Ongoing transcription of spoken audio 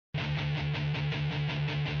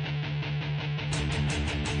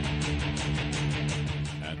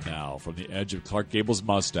Now, from the edge of Clark Gable's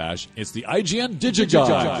mustache, it's the IGN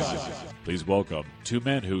DigiGods. Please welcome two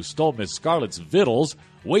men who stole Miss Scarlett's vittles,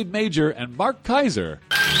 Wade Major and Mark Kaiser.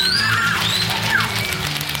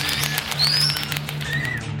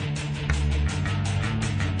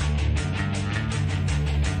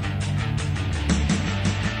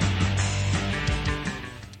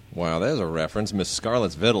 Wow, there's a reference. Miss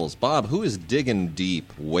Scarlett's Vittles. Bob, who is digging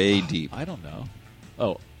deep, way deep? I don't know.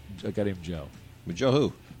 Oh, a guy named Joe. Joe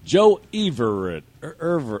who? Joe Everett.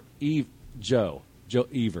 Joe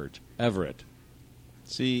Everett.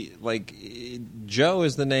 See, like, Joe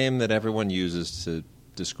is the name that everyone uses to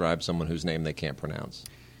describe someone whose name they can't pronounce.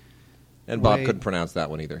 And Bob couldn't pronounce that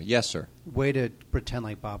one either. Yes, sir. Way to pretend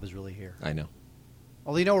like Bob is really here. I know.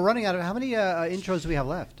 Although, you know, we're running out of... How many intros do we have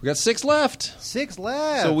left? We got 6 left. 6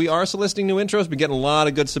 left. So we are soliciting new intros. We're getting a lot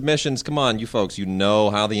of good submissions. Come on, you folks. You know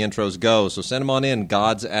how the intros go. So send them on in.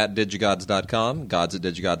 gods@digigods.com.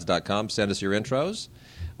 Gods@digigods.com. Send us your intros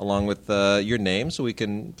along with your name so we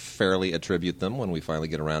can fairly attribute them when we finally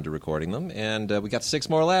get around to recording them. And we got 6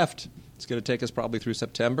 more left. It's going to take us probably through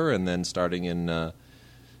September, and then starting in,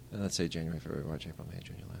 let's say, January, February, March, April, May,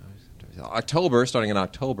 June, July, October, starting in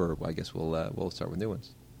October, I guess we'll start with new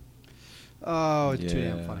ones. Oh, it's too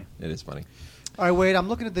damn funny. It is funny. All right, Wade, I'm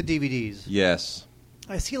looking at the DVDs. Yes.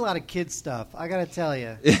 I see a lot of kids stuff. I got to tell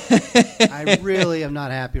you, I really am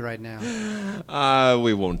not happy right now.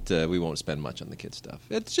 We won't spend much on the kids stuff.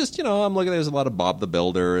 It's just, you know, I'm looking. There's a lot of Bob the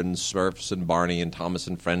Builder and Smurfs and Barney and Thomas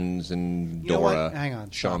and Friends and You know Dora. what? Hang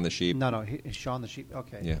on. Shaun the Sheep. No, Shaun the Sheep.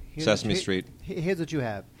 Okay. Yeah. Sesame Street. Here's what you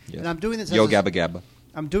have. Yes. And I'm doing this. Yo Gabba Gabba.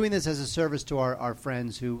 I'm doing this as a service to our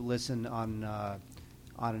friends who listen on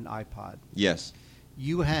an iPod. Yes.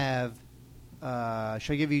 You have. Shall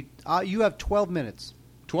I give you? You have 12 minutes.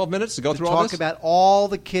 12 minutes to go through all this? Talk about all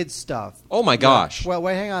the kids stuff. Oh my gosh! Well,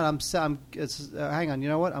 wait, hang on. Hang on. You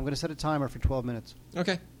know what? I'm going to set a timer for 12 minutes.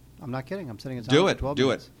 Okay. I'm not kidding. I'm setting a timer for 12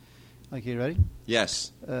 minutes. Do it. Okay, you ready?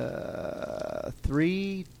 Yes.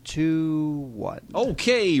 3, 2, 1.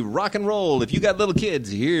 Okay, rock and roll. If you got little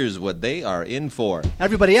kids, here's what they are in for.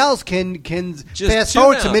 Everybody else can Just fast tune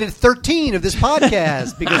forward out. to minute 13 of this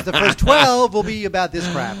podcast because the first 12 will be about this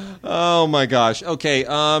crap. Oh my gosh. Okay.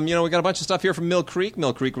 We got a bunch of stuff here from Mill Creek.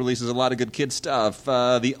 Mill Creek releases a lot of good kid stuff.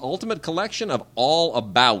 The Ultimate Collection of All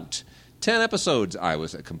About. 10 episodes. I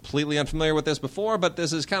was completely unfamiliar with this before, but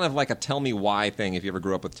this is kind of like a Tell Me Why thing if you ever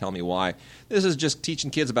grew up with Tell Me Why. This is just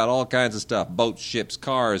teaching kids about all kinds of stuff. Boats, ships,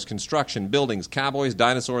 cars, construction, buildings, cowboys,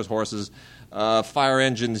 dinosaurs, horses, fire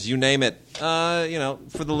engines, you name it. For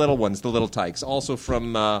the little ones, the little tykes. Also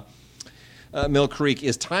from Mill Creek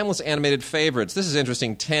is Timeless Animated Favorites. This is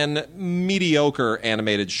interesting. 10 mediocre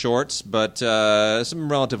animated shorts, but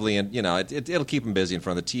some relatively, it'll keep them busy in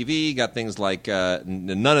front of the TV. Got things like,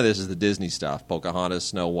 none of this is the Disney stuff. Pocahontas,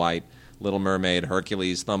 Snow White, Little Mermaid,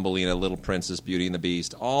 Hercules, Thumbelina, Little Princess, Beauty and the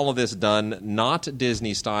Beast. All of this done not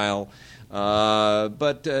Disney style,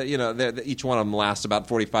 but each one of them lasts about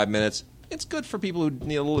 45 minutes. It's good for people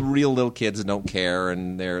who, real little kids that don't care,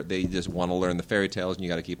 and they just want to learn the fairy tales, and you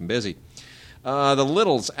got to keep them busy. The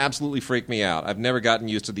Littles absolutely freak me out. I've never gotten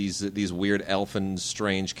used to these weird elfin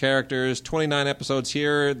strange characters. 29 episodes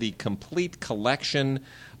here, the complete collection.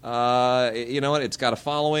 You know what? It's got a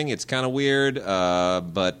following. It's kind of weird,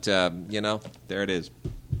 but there it is.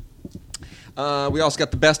 We also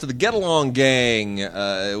got the Best of the Get Along Gang,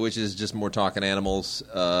 which is just more talking animals.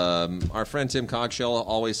 Our friend Tim Cogshell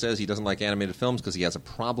always says he doesn't like animated films because he has a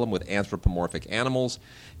problem with anthropomorphic animals.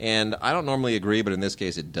 And I don't normally agree, but in this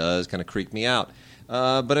case it does kind of creep me out.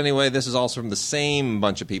 But anyway, this is also from the same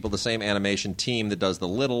bunch of people, the same animation team that does The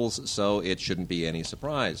Littles, so it shouldn't be any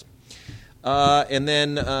surprise. And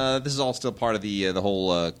then this is all still part of the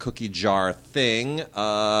whole cookie jar thing,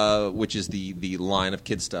 which is the line of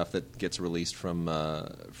kid stuff that gets released from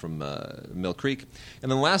Mill Creek.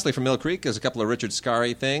 And then lastly from Mill Creek is a couple of Richard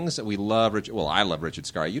Scarry things. We love Richard. Well, I love Richard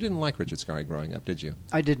Scarry. You didn't like Richard Scarry growing up, did you?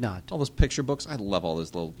 I did not. All those picture books. I love all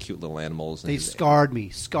those little cute little animals. They scarred me.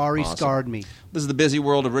 Scarry awesome. Scarred me. This is The Busy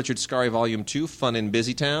World of Richard Scarry Volume 2, Fun in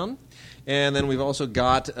Busy Town. And then we've also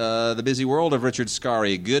got The Busy World of Richard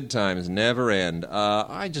Scarry, Good Times Never End.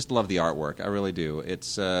 I just love the artwork. I really do.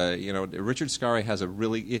 It's, Richard Scarry has a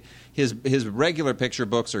really... His regular picture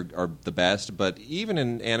books are the best, but even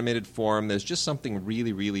in animated form, there's just something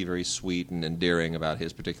really, really very sweet and endearing about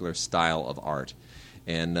his particular style of art.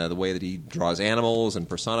 And the way that he draws animals and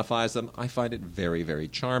personifies them, I find it very, very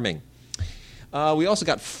charming. We also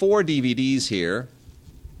got 4 DVDs here.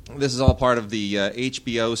 This is all part of the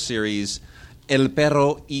HBO series El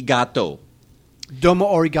Perro y Gato. Domo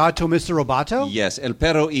Arigato, Mr. Roboto? Yes, El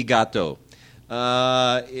Perro y Gato.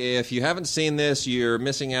 If you haven't seen this, you're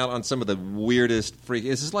missing out on some of the weirdest freak.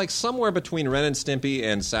 This is like somewhere between Ren and Stimpy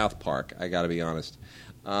and South Park. I got to be honest.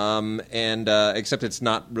 Except it's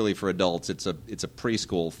not really for adults. It's a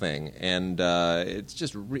preschool thing, and it's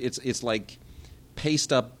just it's like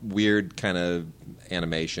paced up weird kind of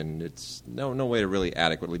animation. It's no way to really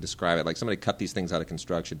adequately describe it. Like somebody cut these things out of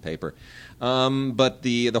construction paper. But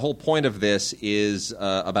the whole point of this is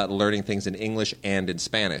about learning things in English and in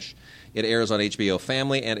Spanish. It airs on HBO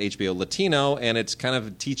Family and HBO Latino, and it's kind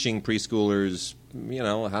of teaching preschoolers,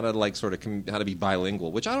 how to how to be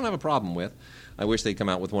bilingual, which I don't have a problem with. I wish they'd come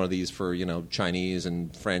out with one of these for Chinese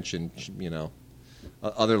and French and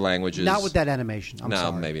other languages. Not with that animation. I'm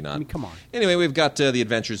sorry. No, maybe not. I mean, come on. Anyway, we've got the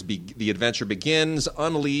adventure begins,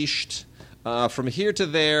 Unleashed, from here to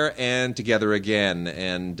there and together again.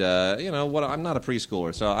 And I'm not a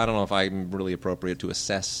preschooler, so I don't know if I'm really appropriate to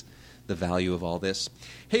assess the value of all this.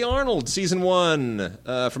 Hey Arnold, season 1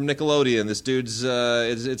 from Nickelodeon. This dude's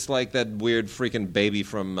it's like that weird freaking baby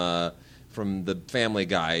from the Family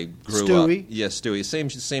Guy grew Stewie. up. Yes, Stewie.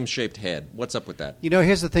 Same shaped head. What's up with that?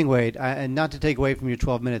 Here's the thing, Wade, and not to take away from your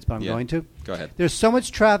 12 minutes, but I'm going to. Go ahead. There's so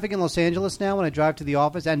much traffic in Los Angeles now when I drive to the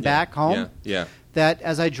office and back home. Yeah. That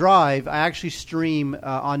as I drive, I actually stream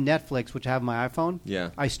on Netflix, which I have on my iPhone. Yeah.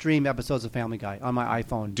 I stream episodes of Family Guy on my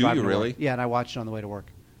iPhone. Do you really? Yeah, and I watch it on the way to work.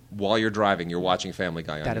 While you're driving, you're watching Family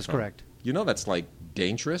Guy on That your is phone. correct. That's like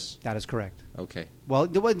dangerous? That is correct. Okay. Well,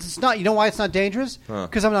 it's not. You know why it's not dangerous?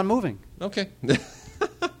 Because I'm not moving. Okay.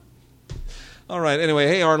 All right. Anyway,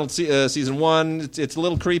 hey Arnold, season 1. It's a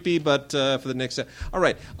little creepy, but for the next. All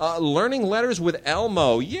right. Learning letters with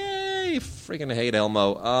Elmo. Yay! Freaking hate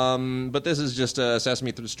Elmo. But this is just a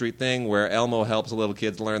Sesame Street thing where Elmo helps little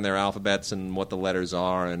kids learn their alphabets and what the letters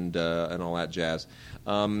are and all that jazz.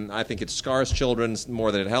 I think it scars children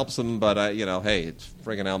more than it helps them, but hey, it's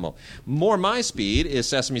friggin' Elmo. More my speed is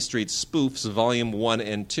Sesame Street Spoofs, Volume 1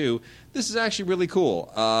 and 2. This is actually really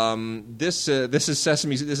cool. This is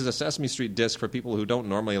a Sesame Street disc for people who don't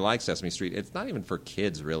normally like Sesame Street. It's not even for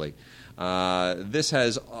kids, really. This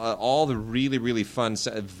has all the really, really fun,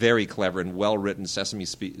 very clever and well-written Sesame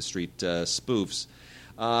Street spoofs.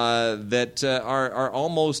 That are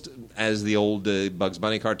almost as the old Bugs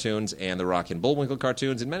Bunny cartoons and the Rocky and Bullwinkle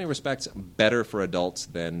cartoons, in many respects, better for adults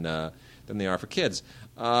than they are for kids.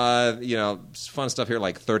 Fun stuff here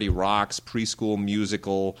like 30 Rocks, Preschool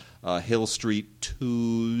Musical, Hill Street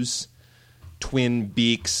Twos, Twin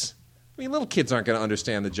Beaks. I mean, little kids aren't going to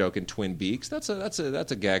understand the joke in Twin Beaks. That's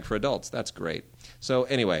a gag for adults. That's great. So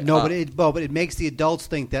anyway, but it makes the adults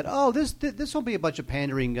think that this won't be a bunch of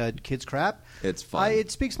pandering kids crap. It's fun.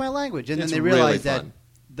 It speaks my language, and it's then they realize really that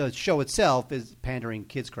the show itself is pandering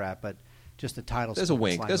kids crap, but just the title. There's a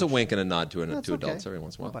wink. There's a wink and a nod to okay. adults every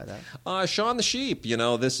once in a while. I'll buy that. Shaun the Sheep.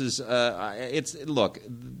 This is look.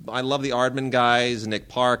 I love the Aardman guys, Nick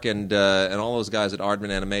Park, and all those guys at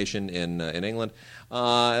Aardman Animation in England.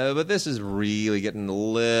 But this is really getting a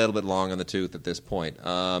little bit long on the tooth at this point.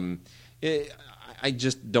 I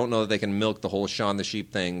just don't know that they can milk the whole Shaun the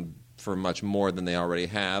Sheep thing for much more than they already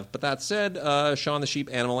have. But that said, Shaun the Sheep,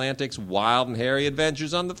 Animal Antics, Wild and Hairy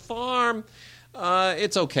Adventures on the Farm.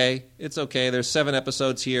 It's okay. It's okay. There's 7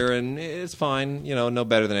 episodes here, and it's fine. No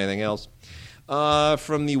better than anything else.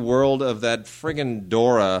 From the world of that friggin'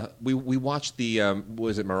 Dora, we watched the,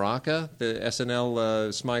 was it Maraca? The SNL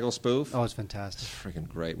Smigel spoof? Oh, it's fantastic. It's friggin'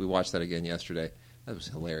 great. We watched that again yesterday. That was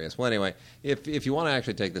hilarious. Well, anyway, if you want to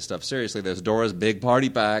actually take this stuff seriously, there's Dora's Big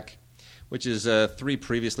Party Pack, which is 3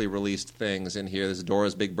 previously released things in here. This is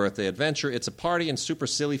Dora's Big Birthday Adventure. It's a party and super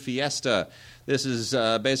silly fiesta. This is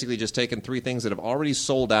basically just taking 3 things that have already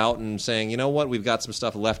sold out and saying, you know what, we've got some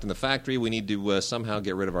stuff left in the factory. We need to somehow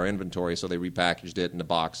get rid of our inventory. So they repackaged it in a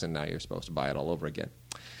box, and now you're supposed to buy it all over again.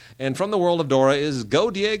 And from the world of Dora is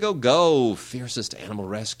Go Diego Go! Fiercest Animal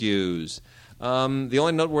Rescues. The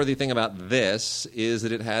only noteworthy thing about this is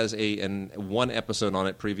that it has one episode on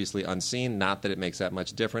it previously unseen. Not that it makes that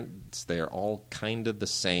much difference. They are all kind of the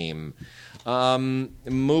same.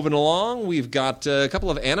 Moving along, we've got a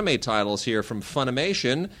couple of anime titles here from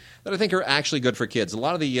Funimation that I think are actually good for kids. A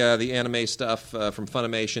lot of the anime stuff from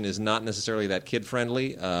Funimation is not necessarily that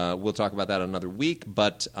kid-friendly. We'll talk about that another week,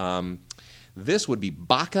 but this would be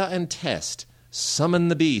Baka and Test, Summon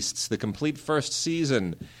the Beasts, the complete first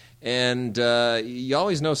season. And you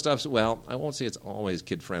always know stuff. Well, I won't say it's always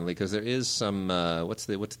kid friendly because there is some. What's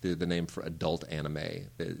the name for adult anime?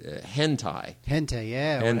 Hentai. Hentai,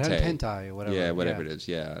 yeah. Hentai or whatever. Yeah, whatever it is.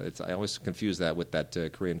 Yeah, I always confuse that with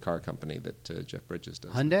that Korean car company that Jeff Bridges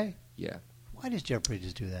does. Hyundai. Yeah. Why does Jeff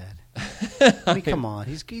Bridges do that? I mean, come on.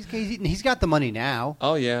 He's got the money now.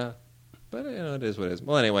 Oh yeah. But it is what it is.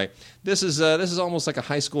 Well, anyway, this is almost like a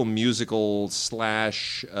High School Musical /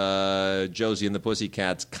 Josie and the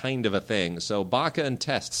Pussycats kind of a thing. So Baka and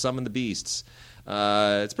Test, Summon the Beasts.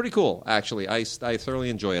 It's pretty cool, actually. I thoroughly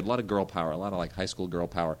enjoy it. A lot of girl power, a lot of like high school girl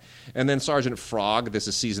power. And then Sergeant Frog. This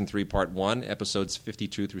is season 3, part 1, episodes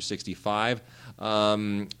 52 through 65.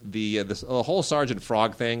 The whole Sergeant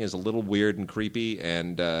Frog thing is a little weird and creepy,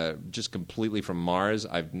 and just completely from Mars.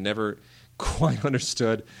 I've never quite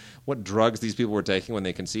understood what drugs these people were taking when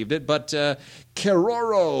they conceived it. But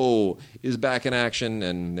Keroro is back in action,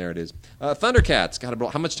 and there it is.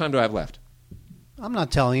 Thundercats. How much time do I have left? I'm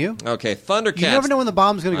not telling you. Okay, Thundercats. You never know when the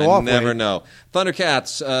bomb's going to go off. Never know.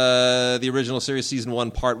 Thundercats, the original series, season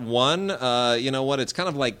 1, part 1. You know what? It's kind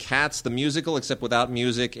of like Cats, the musical, except without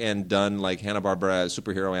music and done like Hanna-Barbera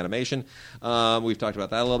superhero animation. We've talked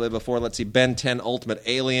about that a little bit before. Let's see, Ben 10 Ultimate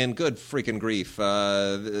Alien. Good freaking grief.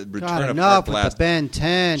 Return of enough Heart Blast. with the Ben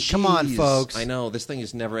 10. Jeez, come on, folks. I know. This thing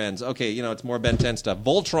just never ends. Okay, it's more Ben 10 stuff.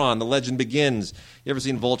 Voltron, The Legend Begins. You ever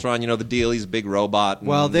seen Voltron? You know the deal. He's a big robot.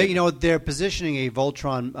 Well, they're positioning a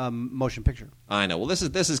Voltron motion picture. I know. Well, this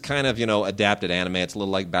is kind of adapted anime. It's a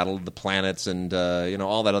little like Battle of the Planets and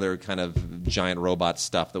all that other kind of giant robot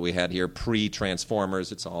stuff that we had here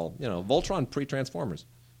pre-Transformers. It's all Voltron pre-Transformers.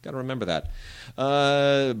 Got to remember that.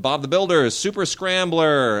 Bob the Builder, Super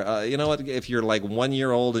Scrambler. You know what? If you're like 1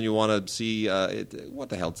 year old and you want to see what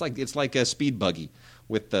the hell? It's like a speed buggy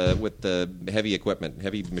with the heavy equipment,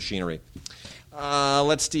 heavy machinery.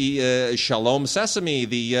 Let's see, Shalom Sesame,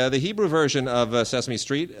 the Hebrew version of Sesame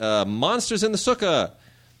Street. Monsters in the Sukkah.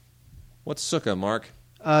 What's Sukkah, Mark?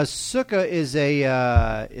 Sukkah is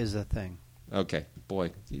a thing. Okay,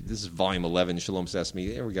 boy, this is volume 11, Shalom Sesame.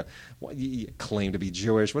 There we go. What, you claim to be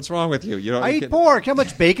Jewish. What's wrong with you? I eat pork. How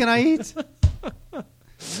much bacon I eat?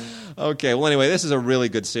 Okay, well, anyway, this is a really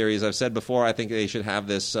good series. I've said before, I think they should have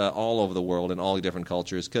this all over the world in all different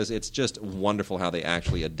cultures because it's just wonderful how they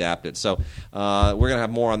actually adapt it. So we're going to have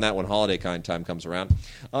more on that when holiday time comes around.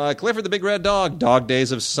 Clifford the Big Red Dog, Dog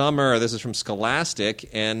Days of Summer. This is from Scholastic,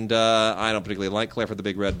 and I don't particularly like Clifford the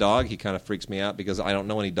Big Red Dog. He kind of freaks me out because I don't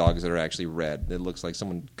know any dogs that are actually red. It looks like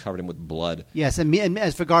someone covered him with blood. Yes, and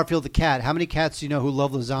as for Garfield the cat, how many cats do you know who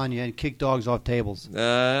love lasagna and kick dogs off tables?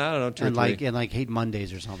 I don't know, 2 or 3. And hate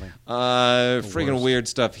Mondays or something. Freaking weird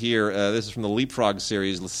stuff here. This is from the Leapfrog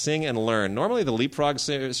series, Sing and Learn. Normally the Leapfrog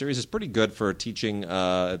series is pretty good for teaching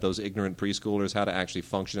those ignorant preschoolers how to actually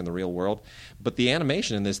function in the real world. But the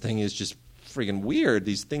animation in this thing is just freaking weird.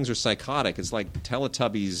 These things are psychotic. It's like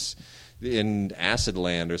Teletubbies in Acid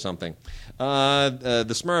Land or something. The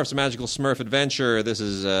Smurfs, Magical Smurf Adventure. This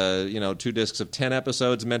is 2 discs of 10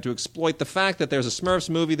 episodes meant to exploit the fact that there's a Smurfs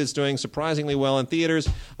movie that's doing surprisingly well in theaters.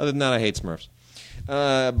 Other than that, I hate Smurfs.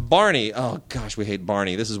 Barney. Oh, gosh, we hate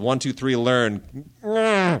Barney. This is 1, 2, 3, Learn.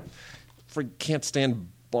 Can't stand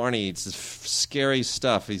Barney. It's this scary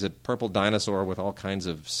stuff. He's a purple dinosaur with all kinds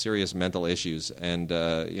of serious mental issues and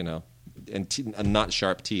not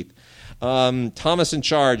sharp teeth. Thomas in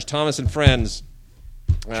Charge, Thomas and Friends.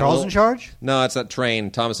 Charles in Charge? No, it's that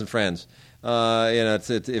train, Thomas and Friends.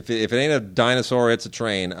 If it ain't a dinosaur, it's a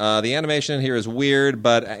train. The animation here is weird,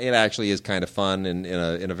 but it actually is kind of fun in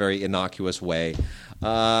a very innocuous way.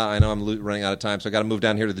 I know I'm running out of time, so I got to move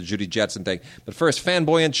down here to the Judy Jetson thing. But first,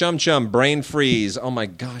 Fanboy and Chum Chum, Brain Freeze. Oh my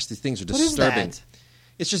gosh, these things are disturbing. What is that?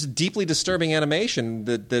 It's just deeply disturbing animation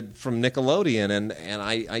that from Nickelodeon, and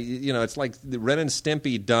I it's like Ren and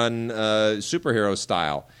Stimpy done superhero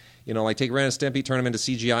style. Like take Ren and Stimpy, turn them into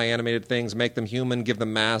CGI animated things, make them human, give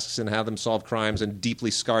them masks, and have them solve crimes and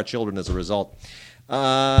deeply scar children as a result.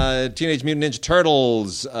 Teenage Mutant Ninja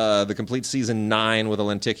Turtles, the complete season 9 with a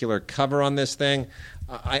lenticular cover on this thing.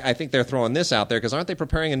 I think they're throwing this out there because aren't they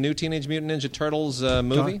preparing a new Teenage Mutant Ninja Turtles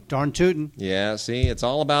movie? Darn tootin'. Yeah, see, it's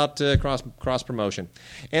all about cross promotion.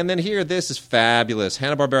 And then here, this is fabulous.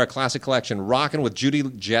 Hanna-Barbera Classic Collection, Rockin' with Judy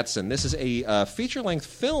Jetson. This is a feature-length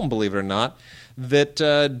film, believe it or not, that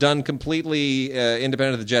done completely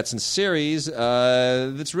independent of the Jetsons series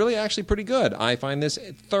that's really actually pretty good. I find this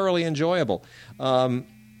thoroughly enjoyable. I'm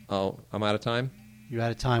out of time? You're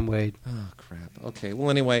out of time, Wade. Oh, crap. Okay. Well,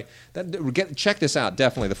 anyway, check this out,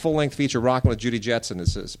 definitely. The full-length feature, Rockin' with Judy Jetson,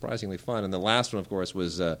 is surprisingly fun. And the last one, of course,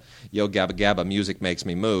 was Yo Gabba Gabba, Music Makes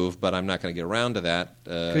Me Move, but I'm not going to get around to that.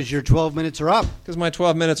 Because your 12 minutes are up. Because my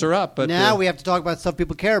 12 minutes are up. But now we have to talk about stuff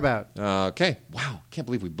people care about. Okay. Wow. Can't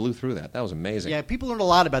believe we blew through that. That was amazing. Yeah, people learned a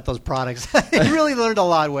lot about those products. They really learned a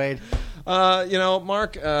lot, Wade.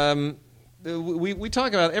 Mark, we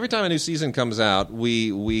talk about every time a new season comes out,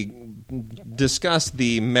 we discuss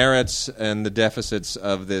the merits and the deficits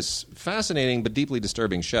of this fascinating but deeply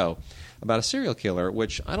disturbing show. about a serial killer,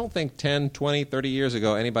 which I don't think 10, 20, 30 years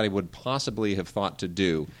ago anybody would possibly have thought to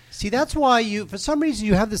do. See, that's why for some reason,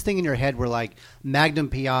 you have this thing in your head where, like, Magnum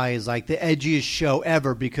P.I. is, like, the edgiest show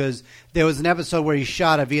ever because there was an episode where he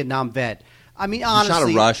shot a Vietnam vet. I mean,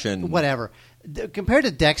 honestly. He shot a Russian. Whatever. Compared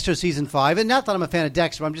to Dexter Season 5, and not that I'm a fan of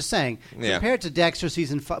Dexter, I'm just saying, Yeah. compared to Dexter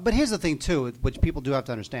Season 5, but here's the thing, too, which people do have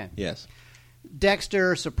to understand. Yes.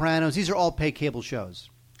 Dexter, Sopranos, these are all pay cable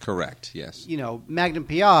shows. Correct, yes. You know, Magnum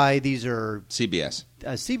P.I., these are CBS.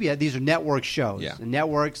 CBS. These are network shows. Yeah. The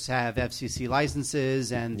networks have FCC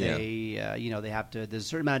licenses, and they have to. There's a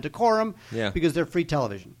certain amount of decorum because they're free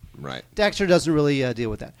television. Right. Dexter doesn't really deal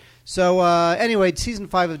with that. So anyway, season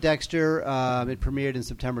 5 of Dexter, it premiered in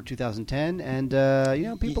September 2010, and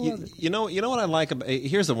people love it. You know what I like about.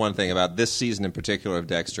 Here's the one thing about this season in particular of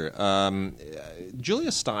Dexter.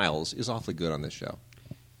 Julia Stiles is awfully good on this show.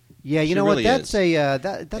 Yeah, She know really what? That's is.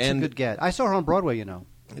 that's a good get. I saw her on Broadway. You know.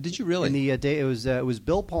 Did you really? In the day, it was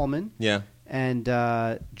Bill Pullman. Yeah. And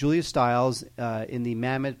Julia Stiles in the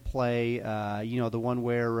Mammoth play, the one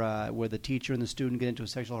where the teacher and the student get into a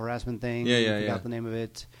sexual harassment thing. I forgot the name of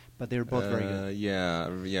it, but they were both very good. Yeah.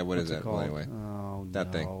 What What's is that? it called? Well, anyway,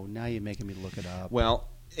 that thing. Now you're making me look it up. Well,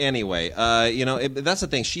 anyway, that's the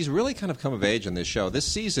thing. She's really kind of come of age on this show. This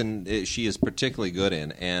season, she is particularly good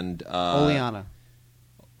in, and Oleana.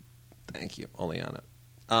 Thank you, Oleana.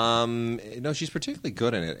 No, she's particularly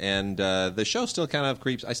good in it, and the show still kind of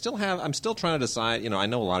creeps. I'm still trying to decide. I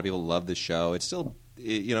know a lot of people love this show. It's still,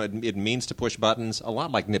 it means to push buttons a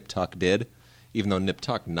lot like Nip Tuck did, even though Nip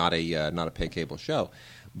Tuck not a pay cable show.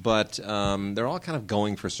 But they're all kind of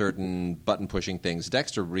going for certain button pushing things.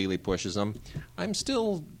 Dexter really pushes them. I'm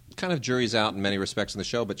still kind of jury's out in many respects in the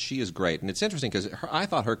show, but she is great. And it's interesting because I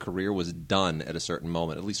thought her career was done at a certain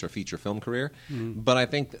moment, at least her feature film career. Mm-hmm. But I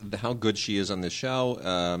think how good she is on this show,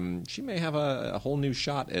 she may have a whole new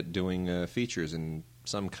shot at doing features in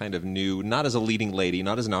some kind of new, not as a leading lady,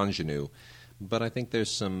 not as an ingenue, but I think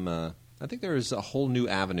there's some... I think there is a whole new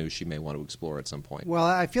avenue she may want to explore at some point. Well,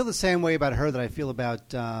 I feel the same way about her that I feel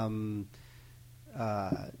about...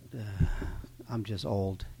 I'm just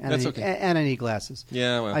old. That's okay. And I need glasses.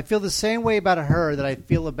 Yeah, well. I feel the same way about her that I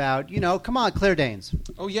feel about, come on, Claire Danes.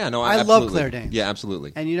 Oh, yeah, no, I love Claire Danes. Yeah,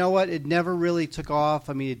 absolutely. And you know what? It never really took off.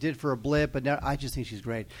 I mean, it did for a blip, but I just think she's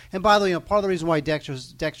great. And by the way, part of the reason why Dexter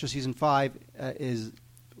Season 5 is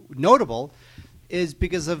notable is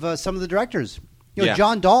because of some of the directors.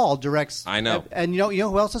 John Dahl directs. I know. And you know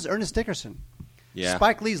who else does? Ernest Dickerson. Yeah.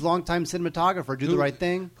 Spike Lee's longtime cinematographer, Do the Right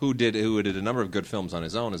Thing. Who did a number of good films on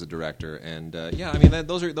his own as a director, and I mean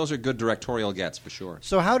those are good directorial gets for sure.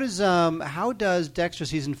 So how does Dexter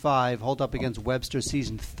Season 5 hold up against Webster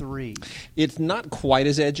Season 3? It's not quite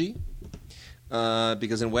as edgy.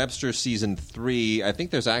 Because in Webster Season 3, I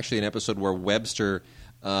think there's actually an episode where Webster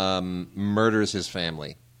murders his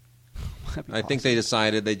family. I think they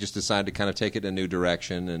just decided to kind of take it in a new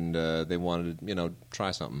direction, and they wanted to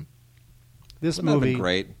try something. This Wouldn't movie, that have been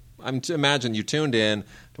great. Imagine you tuned in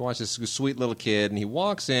to watch this sweet little kid, and he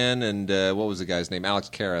walks in, and what was the guy's name?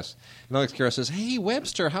 Alex Karras. And Alex Karras says, "Hey,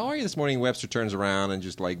 Webster, how are you this morning?" Webster turns around and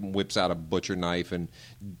just whips out a butcher knife and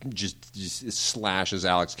just slashes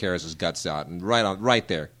Alex Karras' guts out, and right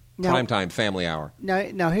there, primetime family hour.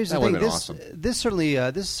 Now here's the thing. This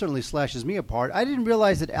certainly slashes me apart. I didn't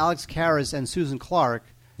realize that Alex Karras and Susan Clark,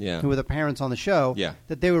 who were the parents on the show,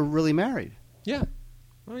 that they were really married. Yeah.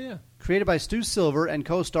 Oh yeah. Created by Stu Silver and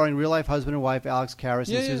co-starring real-life husband and wife Alex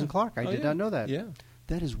Karras and Susan Clark. I did not know that. Yeah.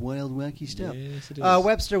 That is wild, wacky stuff. Yes, it is.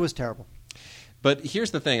 Webster was terrible. But here's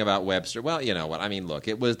the thing about Webster. Well, you know what? I mean, look,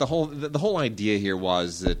 it was the whole idea here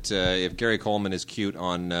was that if Gary Coleman is cute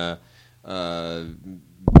on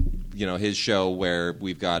his show where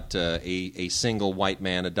we've got a single white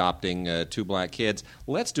man adopting two black kids,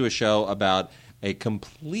 let's do a show about a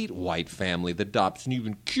complete white family that adopts an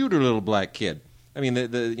even cuter little black kid. I mean,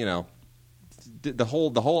 the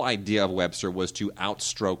whole idea of Webster was to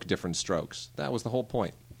outstroke different strokes. That was the whole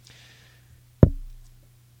point.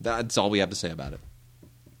 That's all we have to say about it.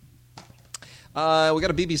 We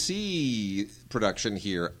got a BBC production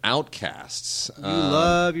here, Outcasts. You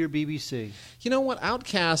love your BBC. You know what?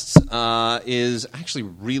 Outcasts is actually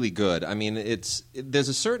really good. I mean, there's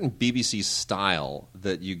a certain BBC style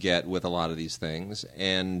that you get with a lot of these things,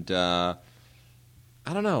 and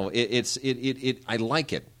I don't know. I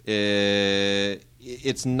like it.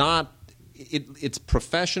 It's not. It's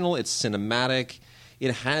professional. It's cinematic.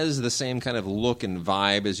 It has the same kind of look and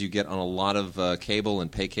vibe as you get on a lot of cable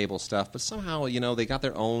and pay cable stuff, but somehow, they got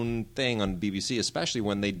their own thing on BBC, especially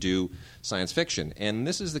when they do science fiction. And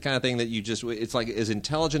this is the kind of thing that it's like as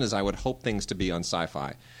intelligent as I would hope things to be on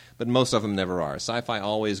sci-fi. but most of them never are. Sci-fi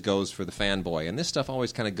always goes for the fanboy, and this stuff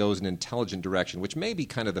always kind of goes in an intelligent direction, which may be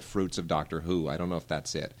kind of the fruits of Doctor Who. I don't know if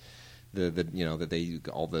that's it. All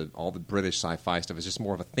the British sci-fi stuff is just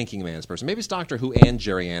more of a thinking man's person. Maybe it's Doctor Who and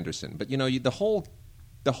Jerry Anderson, but the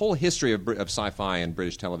whole history of sci-fi and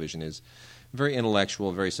British television is very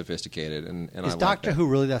intellectual, very sophisticated, and is Doctor Who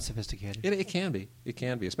really that sophisticated? It can be,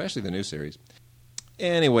 especially the new series.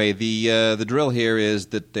 Anyway, the drill here is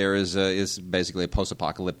that there is basically a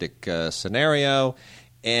post-apocalyptic scenario,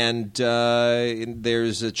 and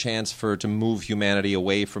there's a chance to move humanity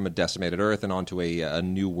away from a decimated Earth and onto a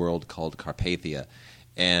new world called Carpathia,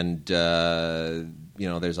 and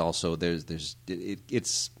there's also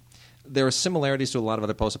there are similarities to a lot of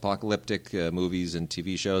other post-apocalyptic movies and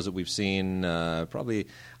TV shows that we've seen. Probably,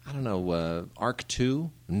 I don't know, Arc 2?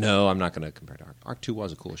 No, I'm not going to compare to Arc. Arc 2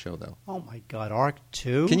 was a cool show, though. Oh, my God, Arc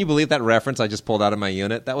 2? Can you believe that reference I just pulled out of my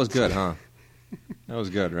unit? That was good, huh? That was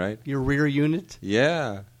good, right? Your rear unit?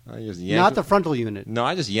 Yeah. I just Not the frontal unit. No,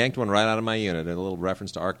 I just yanked one right out of my unit. A little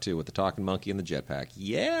reference to Arc 2 with the talking monkey and the jetpack.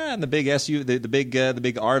 Yeah, and the big the big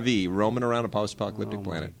RV roaming around a post-apocalyptic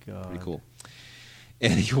planet. My God. Pretty cool.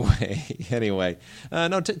 Anyway,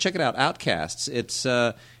 check it out. Outcasts. It's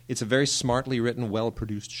a very smartly written,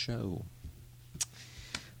 well-produced show.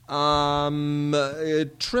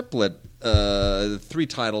 Triplet. 3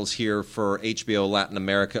 titles here for HBO Latin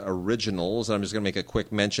America originals. I'm just going to make a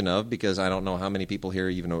quick mention of because I don't know how many people here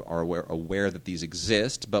even are aware that these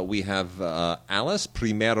exist. But we have Alice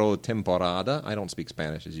Primero Temporada. I don't speak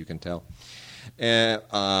Spanish, as you can tell.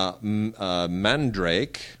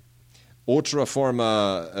 Mandrake. Otra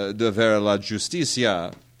forma de ver la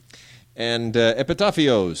justicia, and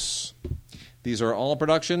Epitafios. These are all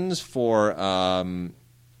productions for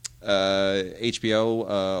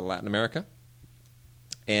HBO Latin America,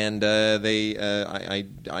 and I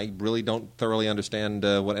really don't thoroughly understand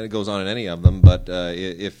what goes on in any of them. But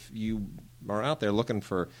if you are out there looking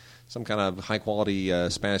for some kind of high quality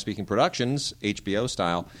Spanish-speaking productions, HBO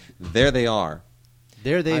style, there they are.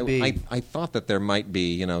 There they be. I thought that there might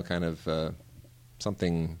be, kind of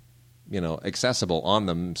something, accessible on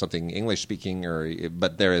them, something English-speaking,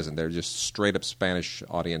 but there isn't. They're just straight-up Spanish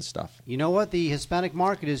audience stuff. You know what? The Hispanic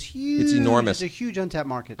market is huge. It's enormous. It's a huge untapped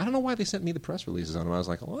market. I don't know why they sent me the press releases on them. I was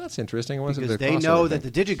like, well, that's interesting. Because they know that the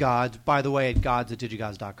Digigods, by the way, at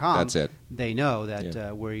gods@digigods.com. That's it. They know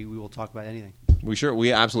that we will talk about anything.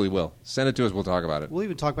 We absolutely will. Send it to us. We'll talk about it. We'll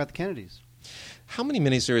even talk about the Kennedys. How many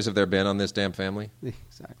miniseries have there been on this damn family?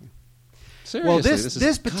 Exactly. Seriously, well,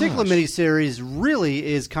 this particular miniseries really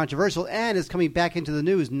is controversial and is coming back into the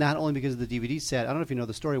news not only because of the DVD set. I don't know if you know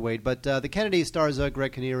the story, Wade, but the Kennedy stars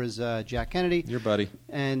Greg Kinnear as Jack Kennedy. Your buddy.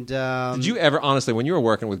 And did you ever, honestly, when you were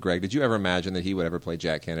working with Greg, did you ever imagine that he would ever play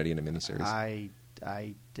Jack Kennedy in a miniseries?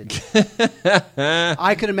 I didn't.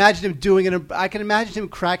 I could imagine him doing it. I can imagine him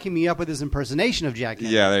cracking me up with his impersonation of Jack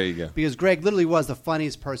Kennedy. Yeah, there you go. Because Greg literally was the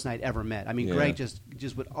funniest person I'd ever met. I mean, Greg just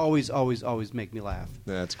would always make me laugh.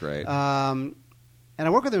 That's great. And I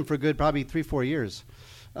worked with him for a good probably 3-4 years.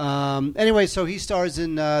 Anyway, so he stars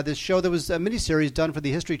in this show that was a miniseries done for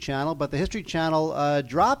the History Channel, but the History Channel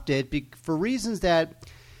dropped it for reasons that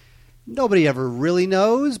nobody ever really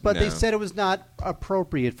knows, but they said it was not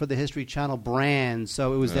appropriate for the History Channel brand.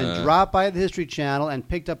 So it was then dropped by the History Channel and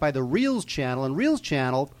picked up by the Reels Channel. And Reels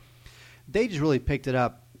Channel, they just really picked it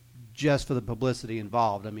up just for the publicity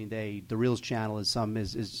involved. I mean, the Reels Channel is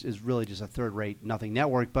really just a third-rate nothing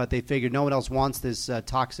network, but they figured no one else wants this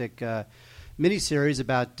toxic miniseries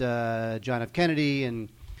about John F. Kennedy and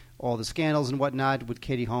all the scandals and whatnot with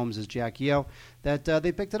Katie Holmes as Jack Yeo, that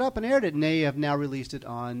they picked it up and aired it, and they have now released it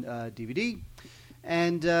on DVD.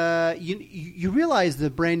 And you realize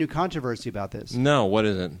the brand new controversy about this. No, what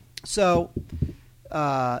is it? So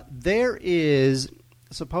there is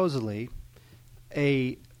supposedly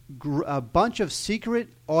a bunch of secret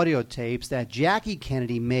audio tapes that Jackie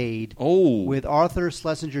Kennedy made with Arthur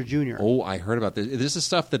Schlesinger Jr. Oh, I heard about this. This is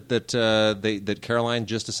stuff that Caroline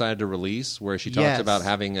just decided to release, where she talks about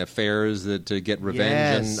having affairs to get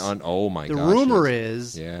revenge on. Oh my gosh! The rumor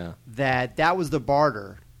is that was the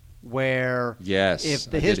barter, where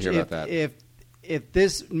if the history, if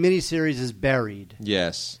this miniseries is buried,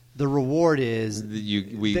 the reward is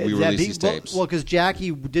we release these tapes. Well, because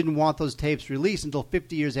Jackie didn't want those tapes released until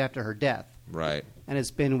 50 years after her death. Right. And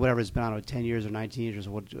it's been whatever it's been, I don't know, 10 years or 19 years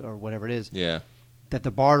or whatever it is. Yeah. That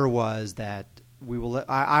the barter was that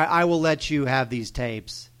I will let you have these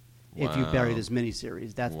tapes if you bury this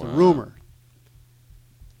miniseries. That's the rumor.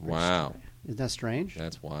 Wow. Isn't that strange?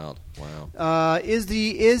 That's wild. Wow. Is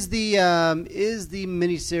the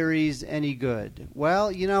miniseries any good?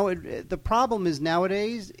 Well, the problem is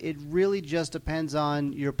nowadays it really just depends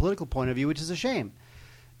on your political point of view, which is a shame.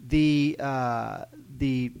 The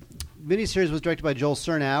miniseries was directed by Joel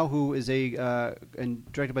Surnow, who is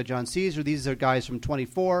and directed by John Caesar. These are guys from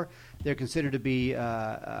 24. They're considered to be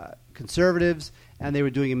conservatives, and they were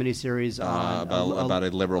doing a miniseries on about a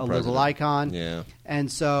liberal president, liberal icon. Yeah,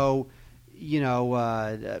 and so.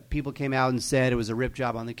 People came out and said it was a rip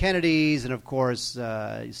job on the Kennedys, and of course,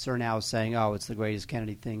 Surnow is saying, "Oh, it's the greatest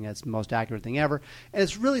Kennedy thing. That's the most accurate thing ever." And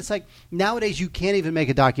it's like nowadays you can't even make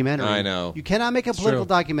a documentary. I know you cannot make a political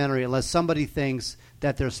documentary unless somebody thinks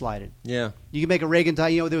that they're slighted. Yeah, you can make a Reagan.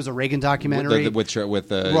 There was a Reagan documentary with James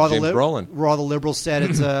Brolin, where all the liberals said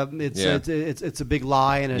it's a big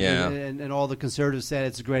lie, and all the conservatives said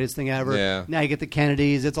it's the greatest thing ever. Yeah. Now you get the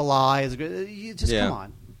Kennedys, it's a lie. Come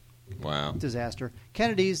on. Wow. Disaster.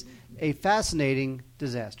 Kennedy's a fascinating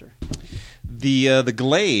disaster. The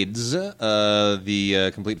Glades,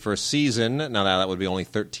 the complete first season. Now that would be only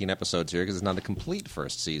 13 episodes here because it's not a complete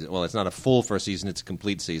first season. Well, it's not a full first season. It's a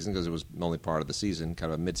complete season because it was only part of the season,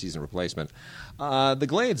 kind of a mid-season replacement. The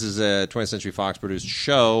Glades is a 20th Century Fox produced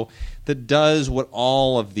show that does what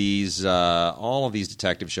all of these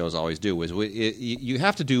detective shows always do. You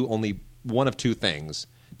have to do only one of two things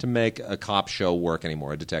to make a cop show work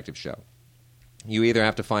anymore, a detective show. You either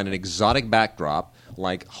have to find an exotic backdrop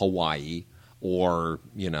like Hawaii or,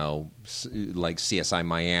 like CSI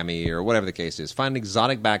Miami or whatever the case is. Find an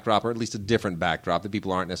exotic backdrop or at least a different backdrop that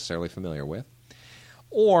people aren't necessarily familiar with.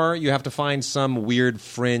 Or you have to find some weird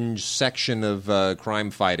fringe section of crime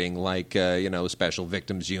fighting like, Special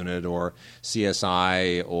Victims Unit or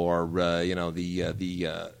CSI or,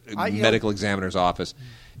 the medical examiner's office.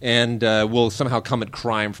 And will somehow come at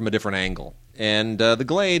crime from a different angle. And the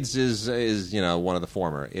Glades is one of the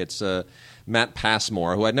former. It's Matt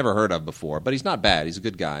Passmore, who I'd never heard of before, but he's not bad. He's a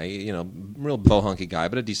good guy, real bohunky guy,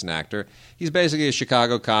 but a decent actor. He's basically a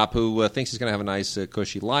Chicago cop who thinks he's going to have a nice,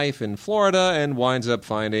 cushy life in Florida and winds up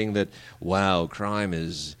finding that, wow, crime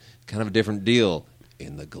is kind of a different deal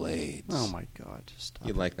in the Glades. Oh, my God. Stop.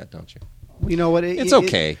 You like that, don't you? You know what? It's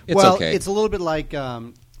okay. It's a little bit like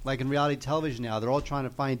in reality television now. They're all trying to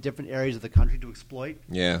find different areas of the country to exploit.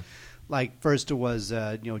 Yeah. Like first it was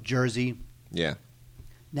Jersey. Yeah.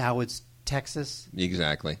 Now it's Texas.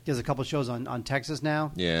 Exactly. There's a couple shows on Texas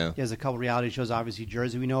now. Yeah. There's a couple reality shows, obviously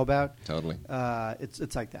Jersey we know about. Totally.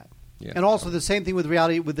 It's like that. Yeah. And also the same thing with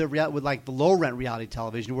reality with like the low rent reality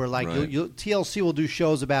television, where like Right. TLC will do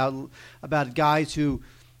shows about guys who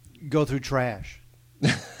go through trash.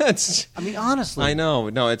 Honestly. I know.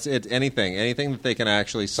 No, it's anything that they can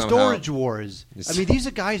actually somehow. Storage wars. These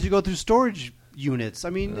are guys who go through storage units.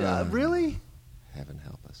 Really? Heaven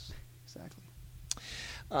help us. Exactly.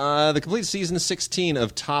 The complete season 16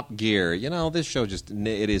 of Top Gear. This show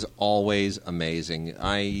it is always amazing.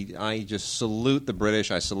 I just salute the British.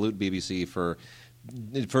 I salute BBC for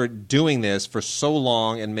doing this for so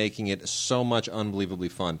long and making it so much unbelievably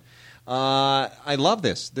fun. I love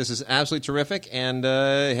this. This is absolutely terrific. And,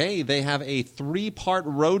 hey, they have a 3-part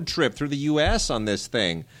road trip through the U.S. on this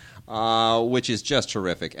thing, which is just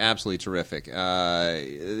terrific. Absolutely terrific.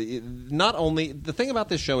 The thing about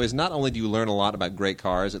this show is not only do you learn a lot about great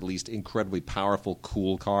cars, at least incredibly powerful,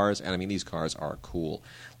 cool cars, and these cars are cool.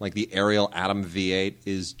 Like the Ariel Atom V8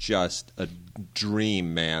 is just a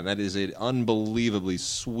dream, man. That is an unbelievably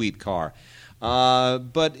sweet car.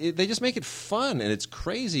 But they just make it fun, and it's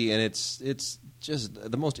crazy, and it's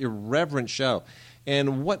just the most irreverent show.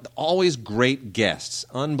 And what always great guests,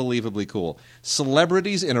 unbelievably cool.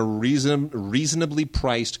 Celebrities in a reasonably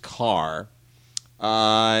priced car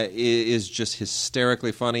is just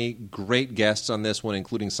hysterically funny. Great guests on this one,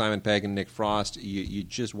 including Simon Pegg and Nick Frost. You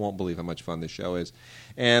just won't believe how much fun this show is.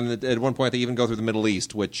 And at one point, they even go through the Middle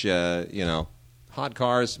East, which, hot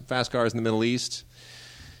cars, fast cars in the Middle East.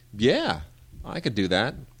 Yeah. I could do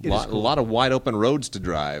that. A lot of wide open roads to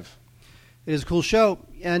drive. It is a cool show.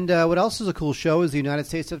 And what else is a cool show is The United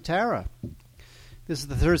States of Tara. This is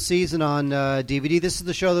the 3rd season on DVD. This is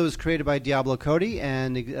the show that was created by Diablo Cody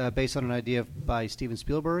and based on an idea by Steven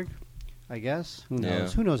Spielberg, I guess. Who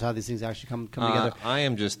knows? Yeah. Who knows how these things actually come together? I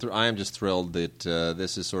am just thrilled that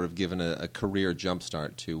this has sort of given a career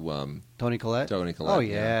jumpstart to Toni Collette? Oh,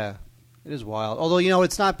 yeah. It is wild. Although,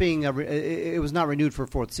 it's not being it was not renewed for a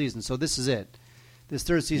 4th season, so this is it. This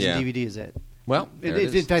 3rd season DVD is it. Well,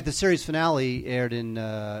 in fact, the series finale aired in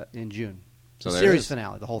June. So the series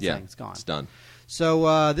finale, the whole thing, it's gone. It's done.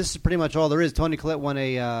 So this is pretty much all there is. Toni Collette won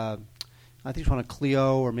I think she won a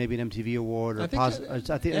Clio or maybe an MTV award. Or I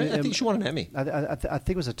think she won an Emmy. I think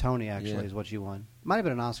it was a Tony, actually, Yeah. is what she won. Might have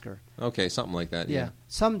been an Oscar. Okay, something like that. Yeah.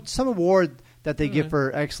 Some award that they give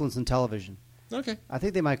for excellence in television. Okay. I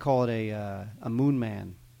think they might call it a Moon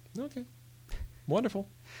Man. Okay. Wonderful.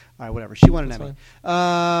 All right, whatever. She won an That's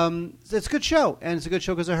Emmy. It's a good show, and it's a good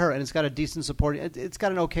show because of her, and it's got a decent supporting. It's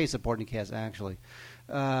got an okay supporting cast, actually.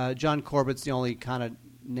 John Corbett's the only kind of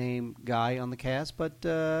name guy on the cast, but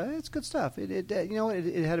it's good stuff. It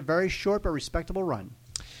had a very short but respectable run.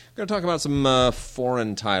 We're going to talk about some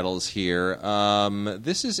foreign titles here.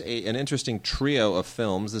 This is an interesting trio of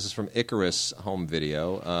films. This is from Icarus Home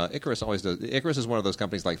Video. Icarus always does. Icarus is one of those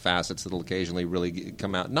companies like Facets that'll occasionally really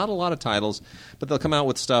come out. Not a lot of titles, but they'll come out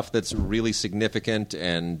with stuff that's really significant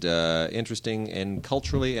and interesting and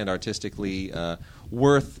culturally and artistically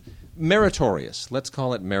worth. Meritorious. Let's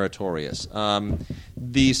call it meritorious.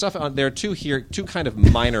 The stuff there are two kind of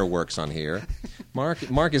minor works on here.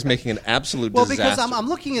 Mark is making an absolute disaster. Well, because I'm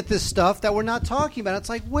looking at this stuff that we're not talking about. It's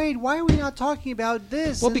like, wait, why are we not talking about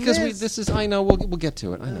this? Well, because this? I know we'll get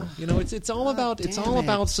to it. I know. It's all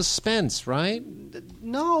about suspense, right?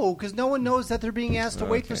 No, because no one knows that they're being asked to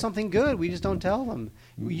wait for Okay. something good. We just don't tell them.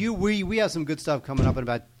 We have some good stuff coming up in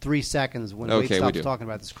about 3 seconds when Wade stops talking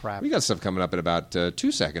about this crap. We got stuff coming up in about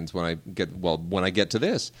 2 seconds when I get to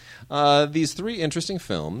this. These three interesting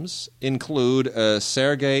films include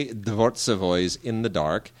Sergei Dvortsevoy's In the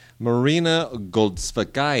Dark, Marina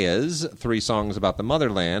Goldsvakaya's Three Songs About the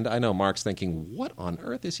Motherland. I know Mark's thinking, what on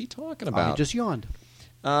earth is he talking about? He just yawned.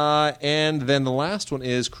 And then the last one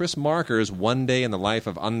is Chris Marker's One Day in the Life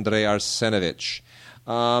of Andrei Arsenovich.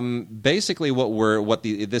 Basically,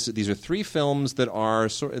 these are three films that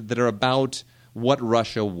are about what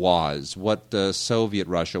Russia was, what Soviet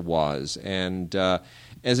Russia was, and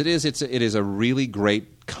as it is a really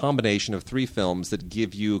great combination of three films that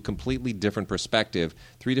give you a completely different perspective,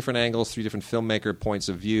 three different angles, three different filmmaker points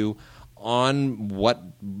of view on what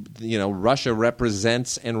Russia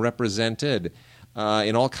represents and represented.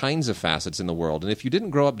 In all kinds of facets in the world. And if you didn't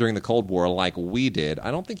grow up during the Cold War like we did,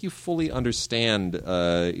 I don't think you fully understand,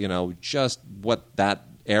 just what that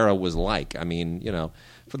era was like. I mean,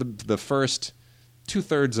 for the first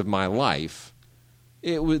 2/3 of my life,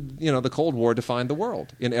 it would, the Cold War defined the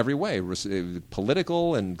world in every way,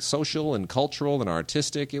 political and social and cultural and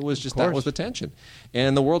artistic. It was just, that was the tension.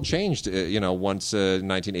 And the world changed, once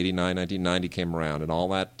 1989, 1990 came around and all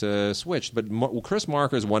that switched. But Chris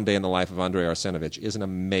Marker's One Day in the Life of Andrei Arsenovich is an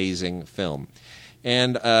amazing film.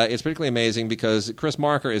 And it's particularly amazing because Chris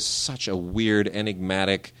Marker is such a weird,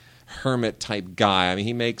 enigmatic, hermit-type guy. I mean,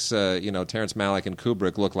 he makes, Terrence Malick and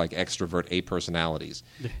Kubrick look like extrovert A-personalities.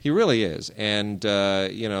 He really is. And,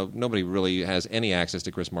 nobody really has any access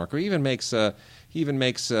to Chris Marker. He even makes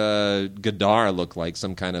Godard look like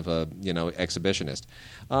some kind of a, exhibitionist.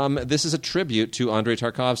 This is a tribute to Andrei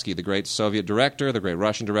Tarkovsky, the great Soviet director, the great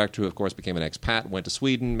Russian director who, of course, became an expat, went to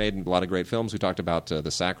Sweden, made a lot of great films. We talked about The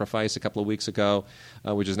Sacrifice a couple of weeks ago,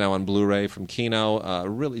 which is now on Blu-ray from Kino.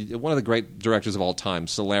 Really, one of the great directors of all time,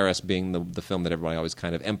 Solaris being the film that everybody always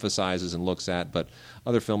kind of emphasizes and looks at, but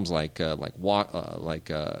other films like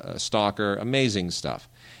Stalker, amazing stuff.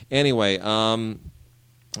 Anyway,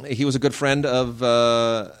 he was a good friend of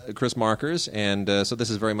Chris Marker's, and so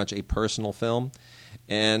this is very much a personal film,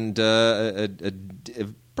 and a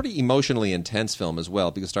pretty emotionally intense film as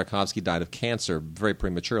well, because Tarkovsky died of cancer very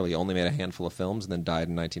prematurely, only made a handful of films, and then died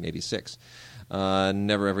in 1986.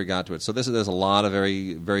 Never ever got to it. So there's a lot of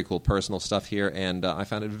very, very cool personal stuff here, and I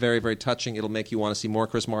found it very, very touching. It'll make you want to see more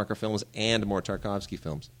Chris Marker films and more Tarkovsky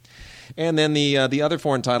films. And then the other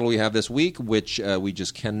foreign title we have this week, which we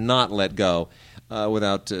just cannot let go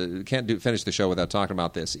finish the show without talking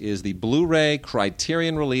about this, is the Blu-ray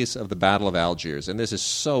Criterion release of The Battle of Algiers, and this is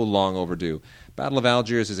so long overdue. Battle of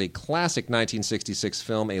Algiers is a classic 1966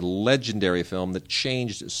 film, a legendary film that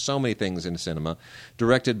changed so many things in cinema,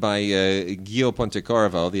 directed by Gio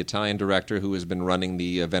Pontecorvo, the Italian director who has been running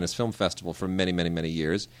the Venice Film Festival for many, many, many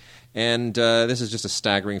years. And this is just a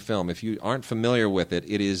staggering film. If you aren't familiar with it,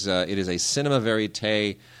 it is a cinema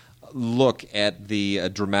verite look at the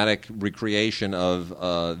dramatic recreation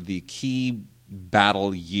of the key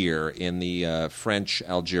battle year in the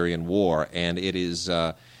French-Algerian War, and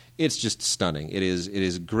it's just stunning. It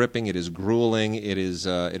is gripping. It is grueling. It is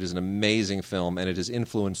an amazing film, and it has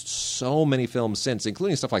influenced so many films since,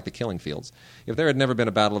 including stuff like The Killing Fields. If there had never been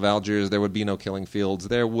a Battle of Algiers, there would be no Killing Fields.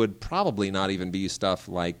 There would probably not even be stuff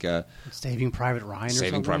like Saving Private Ryan.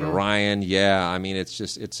 Saving Private Ryan. Yeah, I mean,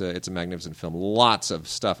 it's a magnificent film. Lots of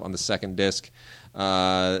stuff on the second disc.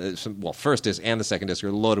 First disc and the second disc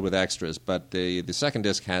are loaded with extras, but the second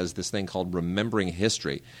disc has this thing called Remembering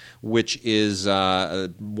History, which is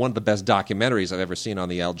one of the best documentaries I've ever seen on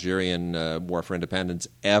the Algerian War for Independence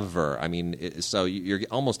ever. I mean, so you're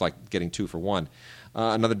almost like getting 2 for 1.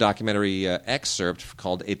 Another documentary excerpt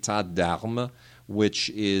called État d'Armes, which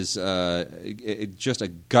is just a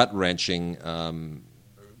gut-wrenching.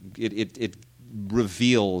 It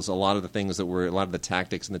reveals a lot of the things a lot of the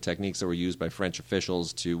tactics and the techniques that were used by French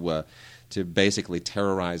officials to basically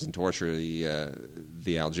terrorize and torture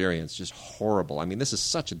the Algerians. Just horrible. I mean, this is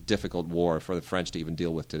such a difficult war for the French to even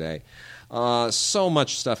deal with today. So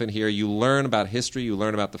much stuff in here. You learn about history. You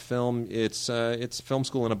learn about the film. It's film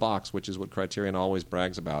school in a box, which is what Criterion always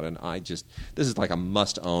brags about. And this is like a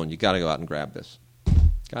must own. You got to go out and grab this.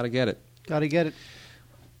 Got to get it. Got to get it.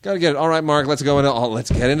 Got to get it. All right, Mark. Let's go into. Let's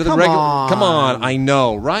get into the Come regular. on. Come on. I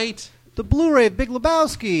know, right? The Blu-ray of Big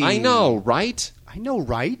Lebowski. I know, right? I know,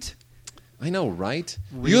 right? I know, right?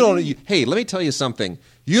 Really? Hey, let me tell you something.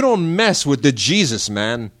 You don't mess with the Jesus,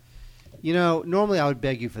 man. You know, normally I would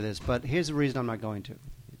beg you for this, but here's the reason I'm not going to.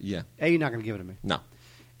 Yeah. A, you're not going to give it to me. No.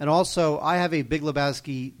 And also, I have a Big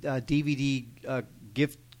Lebowski DVD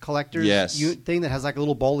gift collector's Yes. thing that has like a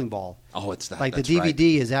little bowling ball. Oh, it's that. Like that's the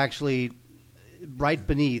DVD right. is actually right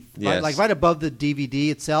beneath, Yes. right above the DVD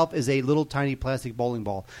itself is a little tiny plastic bowling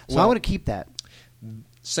ball. So Well- I want to keep that.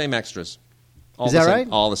 Same extras. Is that right?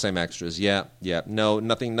 All the same extras. Yeah, yeah. No,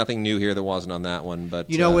 nothing new here. There wasn't on that one. But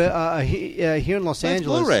You know, here in Los that's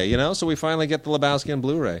Angeles, Blu-ray. So we finally get the Lebowski on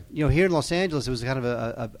Bluray. you know, here in Los Angeles, it was kind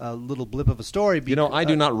of a little blip of a story. I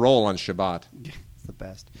do not roll on Shabbat. It's the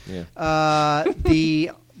best. Yeah.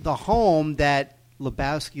 The home that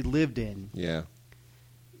Lebowski lived in Yeah.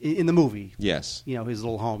 the movie. Yes. You know, his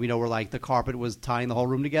little home. You know, where like the carpet was tying the whole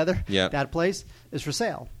room together. Yeah. That place is for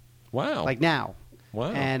sale. Wow. Like now.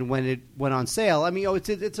 Wow. And when it went on sale, I mean,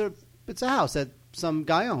 it's a house that some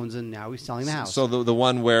guy owns, and now he's selling the house. So the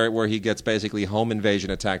one where he gets basically home invasion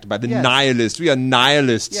attacked by the Yes. nihilists. We are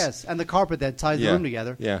nihilists. Yes, and the carpet that ties Yeah. the room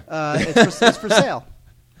together. Yeah. It's for sale.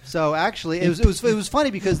 So actually, it was funny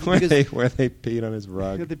because Where they peed on his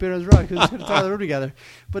rug. they put it on his rug because they tie the room together.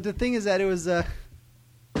 But the thing is that it was.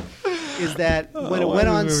 Is that when it why went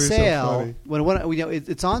is on this movie so sale? funny? When it went,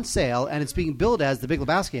 it's on sale and it's being billed as the Big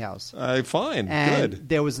Lebowski house. Fine. And Good.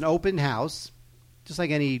 there was an open house, just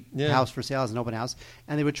like any Yeah. house for sale is an open house.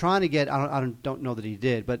 And they were trying to get I don't know that he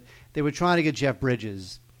did, but they were trying to get Jeff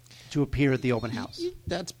Bridges to appear at the open house.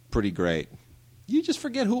 That's pretty great. You just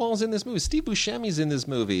forget who all's in this movie. Steve Buscemi's in this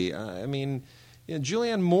movie. I mean,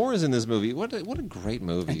 Julianne Moore is in this movie. What a great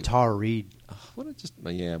movie. And Tara Reid.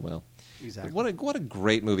 Exactly. What a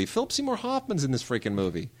great movie. Philip Seymour Hoffman's in this freaking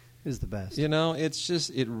movie. Is the best.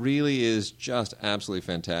 It really is just absolutely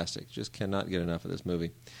fantastic. Just cannot get enough of this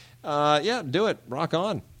movie. Do it. Rock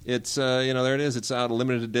on. It's there it is. It's out, a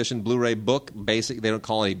limited edition Blu-ray book. They don't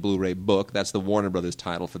call it a Blu-ray book. That's the Warner Brothers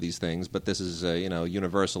title for these things. But this is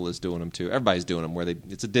Universal is doing them too. Everybody's doing them.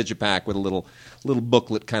 It's a digipack with a little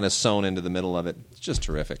booklet kind of sewn into the middle of it. It's just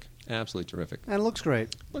terrific. Absolutely terrific. And it looks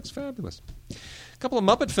great. Looks fabulous. A couple of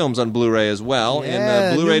Muppet films on Blu-ray as well.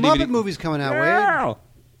 Yeah, in Blu-ray new DVD. Muppet movies coming out, Wade. Yeah.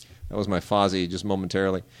 That was my Fozzie just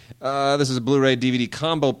momentarily. This is a Blu-ray DVD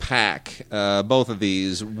combo pack. Both of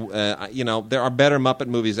these, there are better Muppet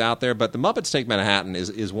movies out there, but The Muppets Take Manhattan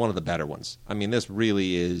is one of the better ones. I mean, this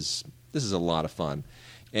is a lot of fun.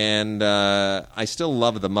 And I still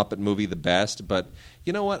love the Muppet movie the best, but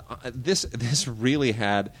you know what? This really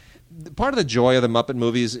had... Part of the joy of the Muppet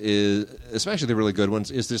movies is, especially the really good ones,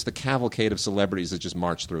 is just the cavalcade of celebrities that just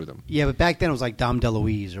march through them. Yeah, but back then it was like Dom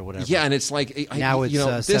DeLuise or whatever. Yeah, and it's like... Now it's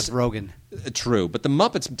Seth Rogen. True, but The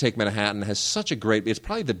Muppets Take Manhattan has such a great... It's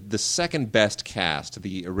probably the second best cast to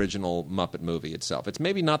the original Muppet movie itself. It's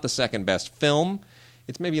maybe not the second best film.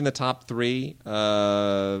 It's maybe in the top 3,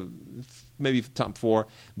 maybe top 4.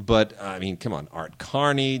 But, I mean, come on. Art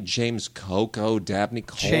Carney, James Coco, Dabney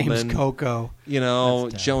Coleman. James Coco.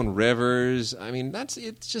 Joan Rivers. I mean,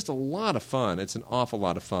 it's just a lot of fun. It's an awful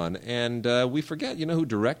lot of fun. And we forget, who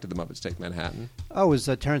directed The Muppets Take Manhattan? Oh, it was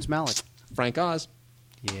Terrence Malick. Frank Oz.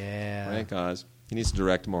 Yeah. Frank Oz. He needs to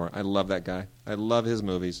direct more. I love that guy. I love his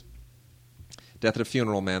movies. Death at a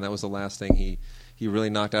Funeral, man. That was the last thing he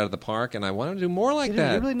really knocked out of the park, and I wanted to do more like that.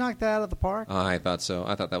 Did he really knock that out of the park? I thought so.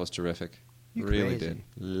 I thought that was terrific. You really crazy. did.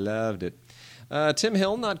 Loved it. Tim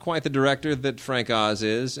Hill, not quite the director that Frank Oz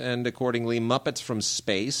is, and accordingly, Muppets from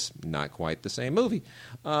Space, not quite the same movie.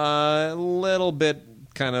 A little bit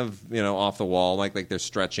kind of off the wall, like they're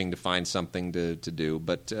stretching to find something to do.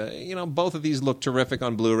 But both of these look terrific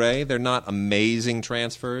on Blu-ray. They're not amazing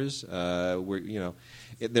transfers. Sony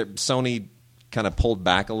kind of pulled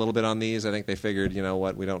back a little bit on these. I think they figured, you know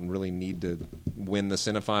what, we don't really need to win the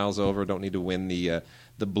cinephiles over, don't need to win the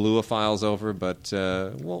bluophiles over, but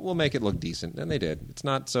we'll make it look decent, and they did. It's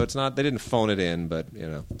not they didn't phone it in, but you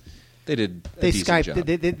know. They did a decent job.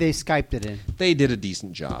 They Skyped it in. They did a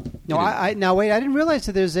decent job. No, now wait. I didn't realize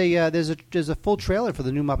that there's a full trailer for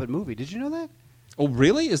the new Muppet movie. Did you know that? Oh,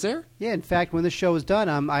 really? Is there? Yeah. In fact, when the show is done,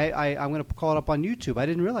 I'm going to call it up on YouTube. I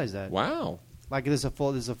didn't realize that. Wow. Like there's a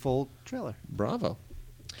full trailer. Bravo.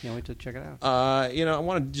 Can't wait to check it out. I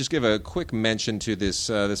want to just give a quick mention to this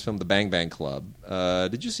film, The Bang Bang Club.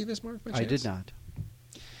 Did you see this, Mark? I did not.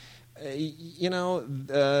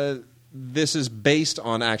 This is based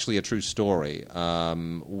on actually a true story,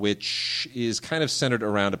 which is kind of centered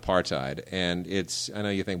around apartheid. And I know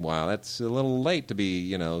you think, wow, that's a little late to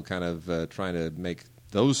be, kind of trying to make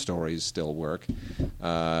those stories still work.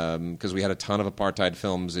 Because we had a ton of apartheid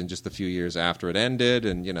films in just a few years after it ended.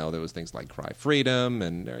 And, there was things like Cry Freedom.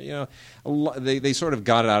 And, they sort of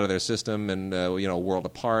got it out of their system. And, World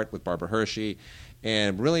Apart with Barbara Hershey.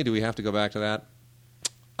 And really, do we have to go back to that?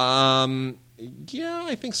 Yeah,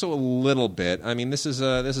 I think so a little bit. I mean, this is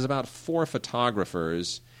about 4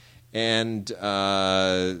 photographers, and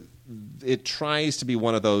it tries to be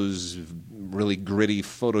one of those really gritty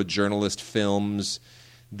photojournalist films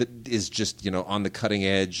that is just on the cutting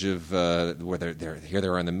edge of where they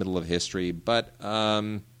are in the middle of history, but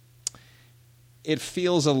it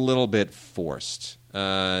feels a little bit forced.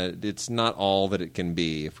 It's not all that it can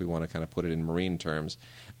be, if we want to kind of put it in marine terms.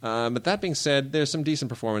 But that being said, there's some decent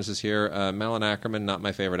performances here. Malin Ackerman, not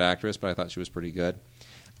my favorite actress, but I thought she was pretty good.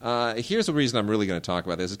 Here's the reason I'm really going to talk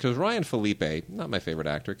about this, is because Ryan Felipe, not my favorite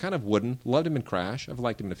actor, kind of wooden. Loved him in Crash. I've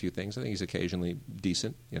liked him in a few things. I think he's occasionally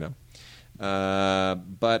decent,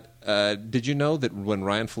 But did you know that when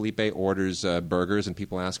Ryan Felipe orders burgers and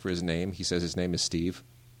people ask for his name, he says his name is Steve?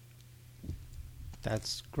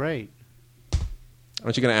 That's great.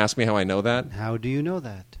 Aren't you going to ask me how I know that? How do you know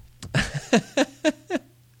that?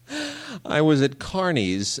 I was at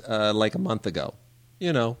Carney's like a month ago.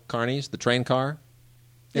 Carney's, the train car.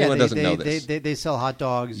 Anyone doesn't know this. They sell hot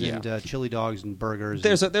dogs and chili dogs and burgers.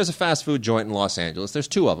 There's a fast food joint in Los Angeles. There's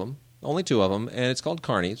 2 of them, only 2 of them, and it's called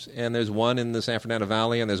Carney's. And there's one in the San Fernando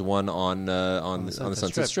Valley, and there's one on the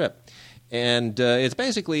Sunset Strip. And it's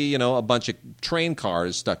basically, a bunch of train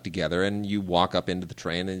cars stuck together, and you walk up into the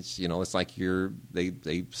train, and it's like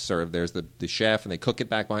they serve. There's the chef, and they cook it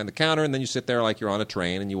back behind the counter, and then you sit there like you're on a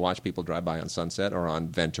train, and you watch people drive by on Sunset or on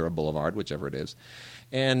Ventura Boulevard, whichever it is.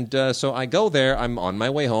 And so I go there. I'm on my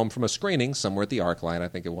way home from a screening somewhere at the ArcLight, I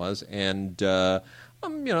think it was, and I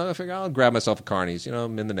figure I'll grab myself a Carney's.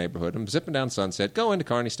 I'm in the neighborhood. I'm zipping down Sunset, go into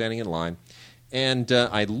Carney's, standing in line. And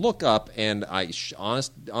I look up, and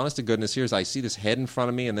honest to goodness, I see this head in front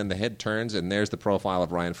of me, and then the head turns, and there's the profile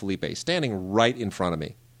of Ryan Felipe standing right in front of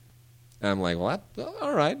me. And I'm like, well,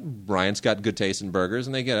 all right. Ryan's got good taste in burgers,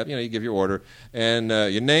 and they get up, you give your order, and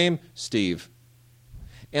your name, Steve.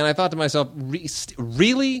 And I thought to myself,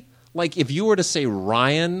 really? Like, if you were to say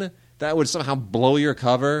Ryan, that would somehow blow your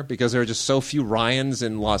cover because there are just so few Ryans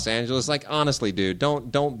in Los Angeles. Like, honestly, dude,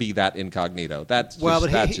 don't be that incognito. That's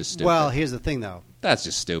just stupid. Well, here's the thing, though. That's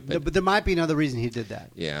just stupid. But there might be another reason he did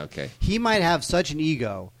that. Yeah, okay. He might have such an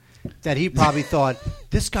ego that he probably thought,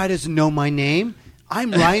 this guy doesn't know my name. I'm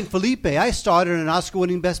Ryan Felipe. I starred in an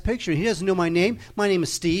Oscar-winning Best Picture. He doesn't know my name. My name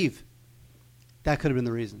is Steve. That could have been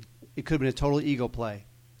the reason. It could have been a total ego play.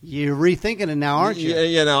 You're rethinking it now, aren't you?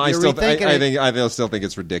 Yeah, I still think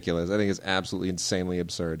it's ridiculous. I think it's absolutely insanely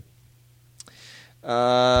absurd.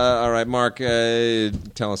 All right, Mark,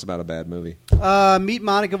 tell us about a bad movie. Meet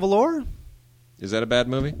Monica Valor. Is that a bad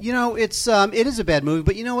movie? It is a bad movie,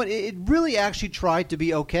 but you know what? It really actually tried to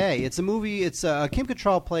be okay. It's a movie. It's Kim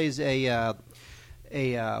Cattrall plays a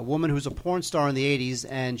woman who's a porn star in the 80s,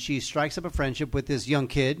 and she strikes up a friendship with this young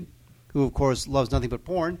kid who, of course, loves nothing but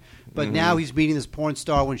porn. But now he's meeting this porn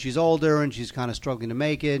star when she's older, and she's kind of struggling to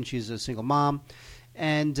make it, and she's a single mom.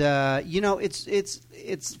 And, it's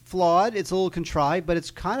flawed. It's a little contrived, but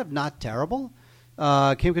it's kind of not terrible.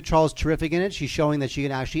 Kim Cattrall is terrific in it. She's showing that she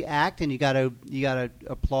can actually act, and you gotta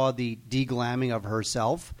applaud the deglamming of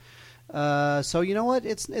herself. So you know what?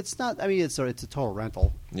 It's not. I mean, it's a total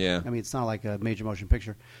rental. Yeah. I mean, it's not like a major motion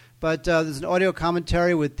picture. But there's an audio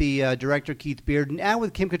commentary with the director Keith Bearden and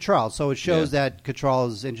with Kim Cattrall, so it shows that Cattrall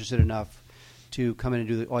is interested enough to come in and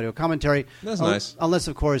do the audio commentary. That's nice. Unless,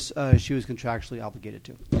 of course, she was contractually obligated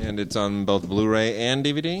to. And it's on both Blu-ray and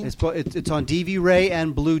DVD? It's on DV-Ray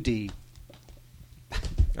and Blu-D.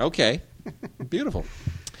 Okay. Beautiful.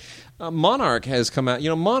 Monarch has come out.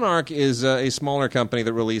 Monarch is a smaller company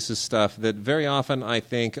that releases stuff that very often I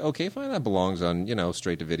think, okay, fine, that belongs on,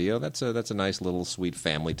 straight to video. That's a nice little sweet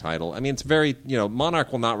family title. I mean, it's very,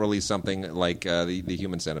 Monarch will not release something like the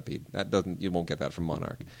Human Centipede. You won't get that from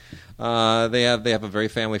Monarch. They have a very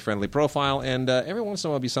family friendly profile, and every once in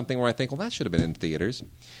a while it'll be something where I think, well, that should have been in theaters.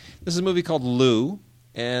 This is a movie called Lou.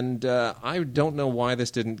 And I don't know why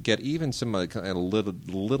this didn't get even some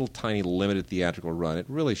little tiny limited theatrical run. It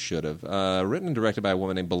really should have. Written and directed by a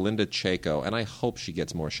woman named Belinda Chaco, and I hope she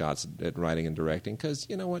gets more shots at writing and directing because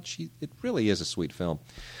you know what, it really is a sweet film.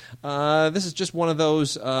 This is just one of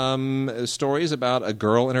those stories about a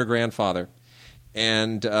girl and her grandfather.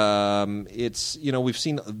 And it's we've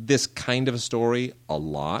seen this kind of a story a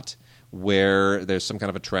lot, where there's some kind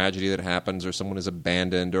of a tragedy that happens or someone is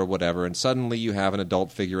abandoned or whatever, and suddenly you have an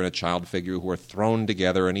adult figure and a child figure who are thrown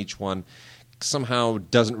together, and each one somehow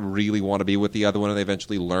doesn't really want to be with the other one, and they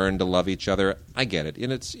eventually learn to love each other. I get it.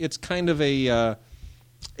 And it's kind of a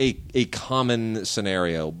common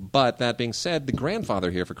scenario. But that being said, the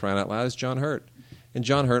grandfather here, for crying out loud, is John Hurt. And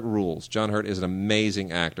John Hurt rules. John Hurt is an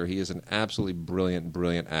amazing actor. He is an absolutely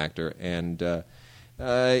brilliant actor. And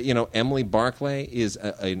Emily Barclay is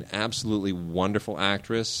an absolutely wonderful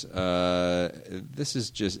actress. This is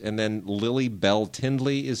just, and then Lily Bell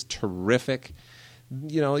Tindley is terrific.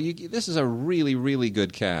 This is a really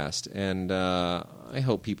good cast, and I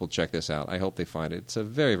hope people check this out. I hope they find it. It's a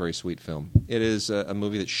very sweet film. It is a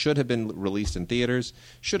movie that should have been released in theaters,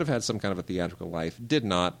 should have had some kind of a theatrical life, did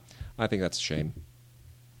not. I think that's a shame.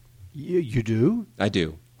 You do? I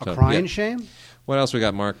do. A crying shame? What else we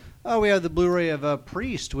got, Mark? Oh, we have the Blu-ray of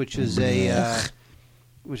Priest, which is a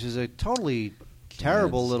totally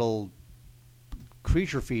terrible little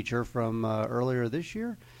creature feature from earlier this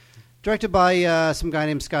year. Directed by some guy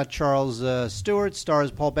named Scott Charles Stewart, stars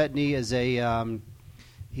Paul Bettany as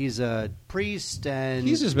he's a priest, and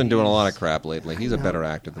he's just been doing a lot of crap lately. He's a better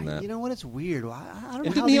actor than that. You know what? It's weird. I don't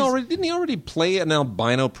and know. Didn't he already play an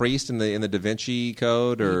albino priest in the Da Vinci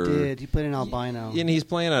Code? Or he did. He played an albino, and he's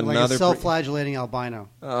playing another like a self-flagellating albino.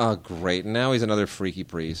 Oh, great! And now he's another freaky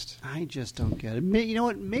priest. I just don't get it. You know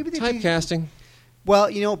what? Maybe they typecasting.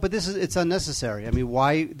 Well, but it's unnecessary. I mean,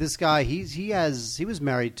 why this guy? He was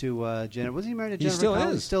married to Jennifer. Was he married to Jennifer?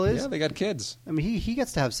 Connelly? Still is. Yeah, they got kids. I mean, he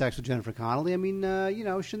gets to have sex with Jennifer Connelly. I mean,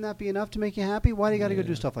 shouldn't that be enough to make you happy? Why do you got to go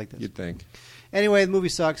do stuff like this? You'd think. Anyway, the movie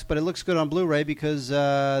sucks, but it looks good on Blu-ray because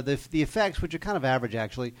the effects, which are kind of average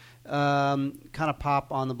actually, kind of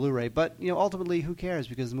pop on the Blu-ray. But ultimately, who cares?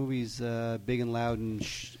 Because the movie's big and loud and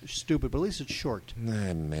stupid. But at least it's short.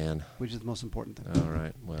 Man, which is the most important thing. All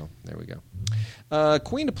right. Well, there we go.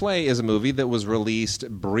 Queen to Play is a movie that was released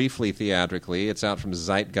briefly theatrically. It's out from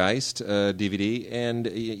Zeitgeist DVD, and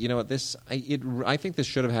you know what? I think this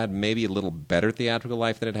should have had maybe a little better theatrical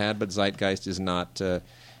life than it had, but Zeitgeist is not.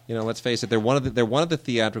 Let's face it, they're one of the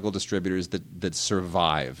theatrical distributors that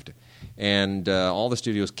survived, and all the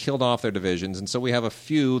studios killed off their divisions, and so we have a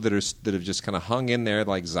few that have just kind of hung in there,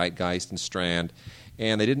 like Zeitgeist and Strand,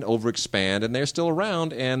 and they didn't overexpand, and they're still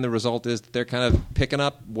around, and the result is that they're kind of picking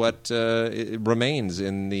up what remains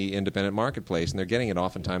in the independent marketplace, and they're getting it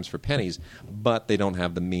oftentimes for pennies, but they don't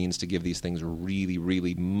have the means to give these things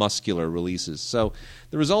really muscular releases. So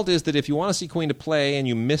the result is that if you want to see Queen to Play and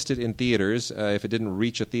you missed it in theaters, if it didn't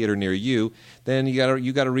reach a theater near you, then you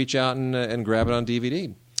got to reach out and grab it on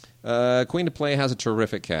DVD. Queen to Play has a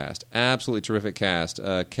terrific cast, absolutely terrific cast.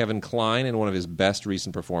 Kevin Kline in one of his best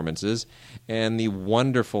recent performances, and the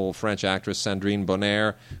wonderful French actress Sandrine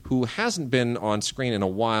Bonnaire, who hasn't been on screen in a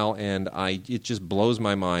while, and it just blows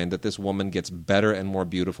my mind that this woman gets better and more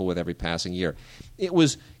beautiful with every passing year. It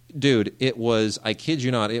was, I kid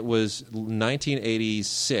you not, it was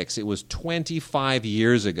 1986. It was 25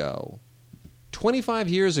 years ago. 25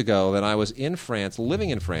 years ago that I was in France, living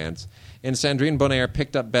in France, and Sandrine Bonnaire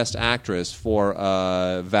picked up Best Actress for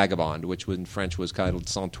Vagabond, which in French was titled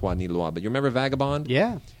Sans Toi ni Loi. But you remember Vagabond?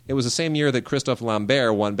 Yeah. It was the same year that Christophe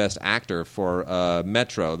Lambert won Best Actor for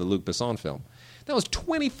Metro, the Luc Besson film. That was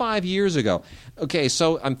 25 years ago. Okay,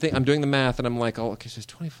 so I'm doing the math, and I'm like, oh, okay, she's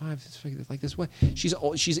 25. It's like this way. She's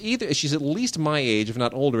at least my age, if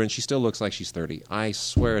not older, and she still looks like she's 30. I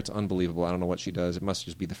swear it's unbelievable. I don't know what she does. It must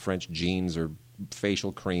just be the French genes or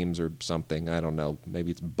facial creams or something. I don't know. Maybe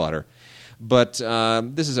it's butter. But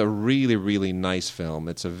this is a really nice film.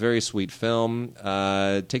 It's a very sweet film.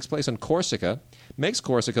 It takes place on Corsica. Makes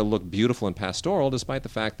Corsica look beautiful and pastoral, despite the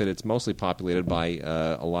fact that it's mostly populated by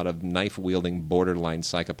a lot of knife-wielding, borderline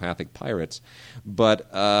psychopathic pirates. But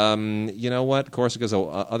you know what? Corsica's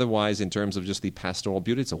otherwise, in terms of just the pastoral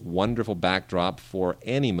beauty, it's a wonderful backdrop for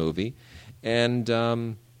any movie.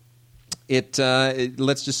 And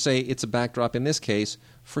let's just say it's a backdrop in this case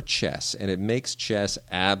for chess, and it makes chess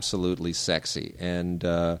absolutely sexy.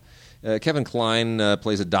 And Kevin Kline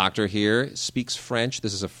plays a doctor here, speaks French.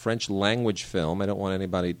 This is a French language film. I don't want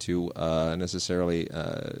anybody to necessarily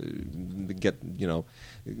get,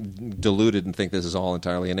 deluded and think this is all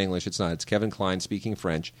entirely in English. It's not. It's Kevin Kline speaking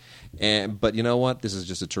French. But you know what? This is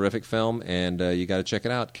just a terrific film, and you got to check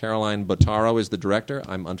it out. Caroline Bottaro is the director.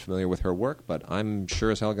 I'm unfamiliar with her work, but I'm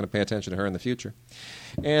sure as hell going to pay attention to her in the future.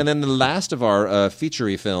 And then the last of our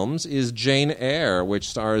featurey films is Jane Eyre, which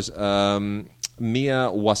stars Mia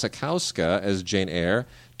Wasikowska as Jane Eyre.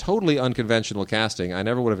 Totally unconventional casting. I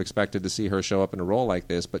never would have expected to see her show up in a role like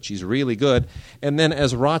this, but she's really good. And then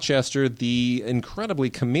as Rochester, the incredibly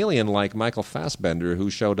chameleon-like Michael Fassbender, who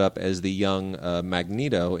showed up as the young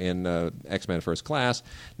Magneto in X-Men First Class,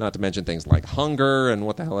 not to mention things like Hunger, and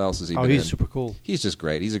what the hell else has he been in? Oh, he's super cool. He's just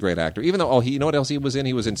great. He's a great actor. Even though, you know what else he was in?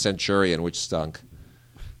 He was in Centurion, which stunk.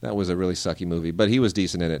 That was a really sucky movie, but he was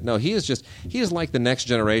decent in it. No, he is like the next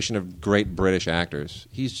generation of great British actors.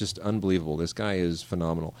 He's just unbelievable. This guy is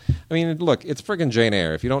phenomenal. I mean, look, it's friggin' Jane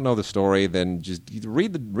Eyre. If you don't know the story, then just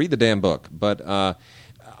read the damn book. But I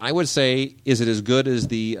would say, is it as good as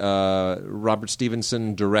the Robert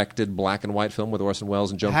Stevenson directed black and white film with Orson Welles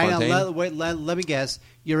and Joan Fontaine? Let me guess.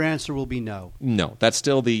 Your answer will be no. No, that's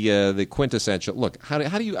still the quintessential. Look, how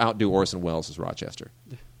do you outdo Orson Welles as Rochester?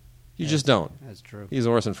 You just don't. That's true. He's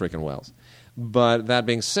Orson freaking Welles. But that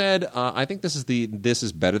being said, I think this is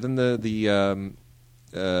better than than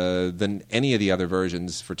any of the other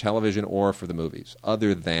versions for television or for the movies,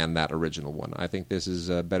 other than that original one. I think this is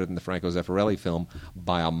better than the Franco Zeffirelli film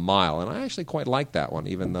by a mile, and I actually quite like that one,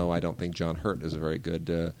 even though I don't think John Hurt is a very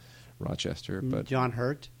good Rochester. But John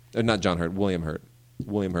Hurt? Not John Hurt. William Hurt.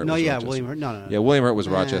 William Hurt. No, was yeah, Rochester. William Hurt. No. Yeah, William Hurt was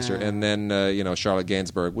Rochester, and then Charlotte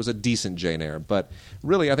Gainsbourg was a decent Jane Eyre. But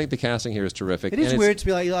really, I think the casting here is terrific. It is weird to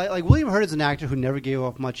be like William Hurt is an actor who never gave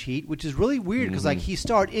off much heat, which is really weird because he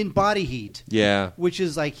starred in Body Heat. Yeah, which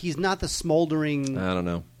is like he's not the smoldering. I don't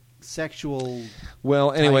know. Sexual.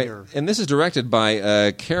 Well, anyway, tiger. And this is directed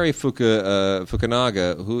by Cary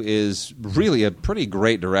Fukunaga, who is really a pretty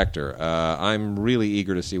great director. I'm really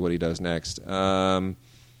eager to see what he does next.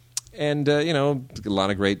 And, a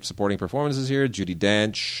lot of great supporting performances here. Judi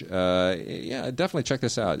Dench. Definitely check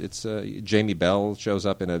this out. It's Jamie Bell shows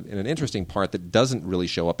up in an interesting part that doesn't really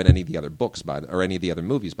show up in any of the other books, or any of the other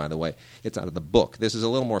movies, by the way. It's out of the book. This is a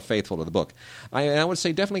little more faithful to the book. I would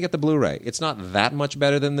say definitely get the Blu-ray. It's not that much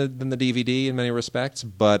better than the DVD in many respects,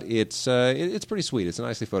 but it's pretty sweet. It's a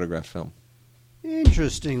nicely photographed film.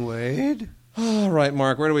 Interesting, Wade. All right,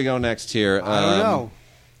 Mark, where do we go next here? I don't know.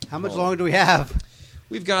 How much longer do we have?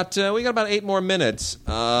 We got about 8 more minutes.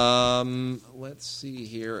 Let's see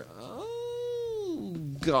here. Oh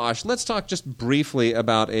gosh, let's talk just briefly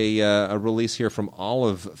about a release here from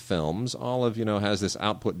Olive Films. Olive, has this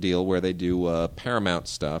output deal where they do Paramount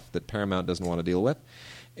stuff that Paramount doesn't want to deal with,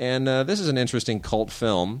 and this is an interesting cult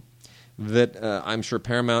film that I'm sure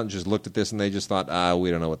Paramount just looked at this and they just thought,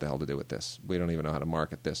 we don't know what the hell to do with this. We don't even know how to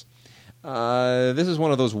market this. This is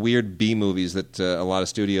one of those weird B movies that a lot of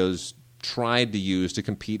studios tried to use to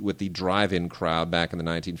compete with the drive-in crowd back in the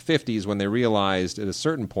 1950s when they realized at a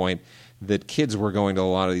certain point that kids were going to a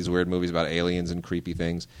lot of these weird movies about aliens and creepy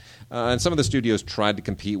things. And some of the studios tried to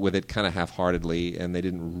compete with it kind of half-heartedly, and they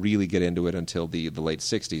didn't really get into it until the late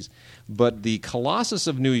 60s. But The Colossus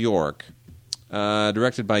of New York,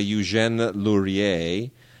 directed by Eugène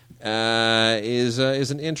Laurier, is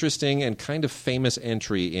an interesting and kind of famous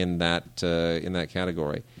entry in that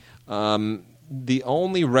category. The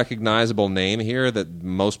only recognizable name here that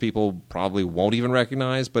most people probably won't even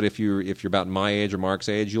recognize, but if you're about my age or Mark's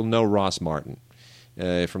age, you'll know Ross Martin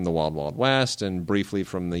from The Wild Wild West and briefly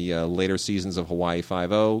from the later seasons of Hawaii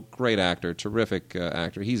Five-0. Great actor, terrific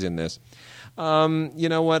actor. He's in this. You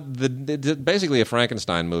know what? Basically a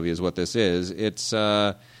Frankenstein movie is what this is. It's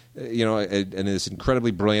and this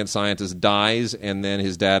incredibly brilliant scientist dies, and then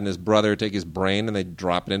his dad and his brother take his brain and they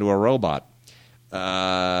drop it into a robot.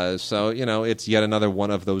 It's yet another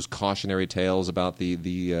one of those cautionary tales about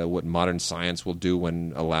the what modern science will do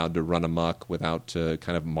when allowed to run amok without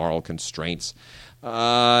kind of moral constraints.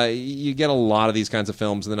 You get a lot of these kinds of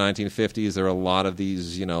films in the 1950s. There are a lot of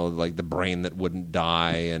these, like The Brain That Wouldn't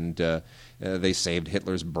Die, and they saved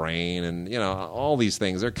Hitler's brain, and all these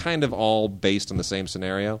things. They're kind of all based on the same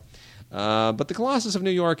scenario. But The Colossus of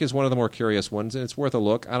New York is one of the more curious ones, and it's worth a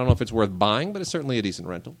look. I don't know if it's worth buying, but it's certainly a decent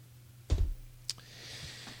rental.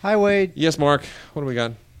 Hi, Wade. Yes, Mark. What do we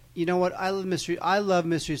got? You know what? I love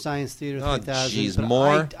Mystery Science Theater 3000. Jeez, but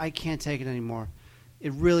more? I can't take it anymore.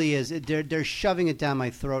 It really is. They're shoving it down my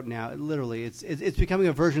throat now. Literally, it's becoming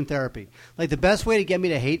aversion therapy. Like the best way to get me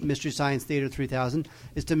to hate Mystery Science Theater 3000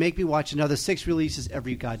 is to make me watch another 6 releases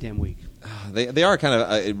every goddamn week. They are kind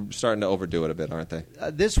of starting to overdo it a bit, aren't they?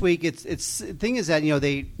 This week, the thing is that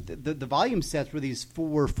the volume sets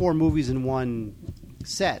were 4 movies in one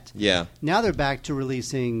set. Yeah. Now they're back to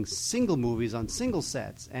releasing single movies on single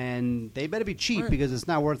sets, and they better be cheap because it's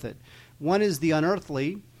not worth it. One is The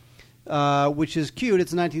Unearthly, which is cute.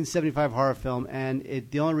 It's a 1975 horror film, and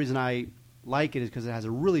the only reason I like it is because it has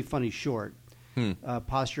a really funny short.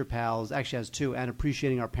 Posture Pals actually has 2, and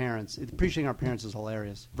Appreciating Our Parents. Appreciating Our Parents is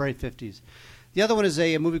hilarious. Very 50s. The other one is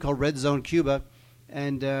a movie called Red Zone Cuba,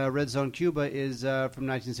 and Red Zone Cuba is from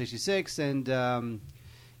 1966, and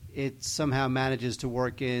it somehow manages to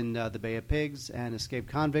work in The Bay of Pigs and Escaped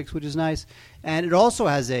Convicts, which is nice. And it also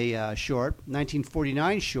has a short,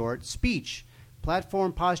 1949 short, Speech,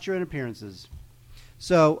 Platform, Posture, and Appearances.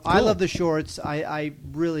 So cool. I love the shorts. I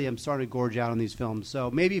really am starting to gorge out on these films.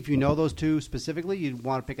 So maybe if you know those 2 specifically, you'd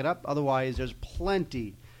want to pick it up. Otherwise, there's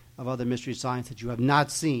plenty of other Mystery Science that you have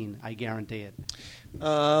not seen. I guarantee it.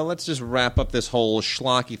 Let's just wrap up this whole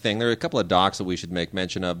schlocky thing. There are a couple of docs that we should make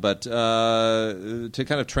mention of, but to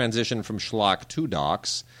kind of transition from schlock to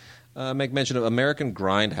docs, make mention of American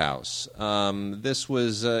Grindhouse. This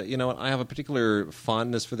was, I have a particular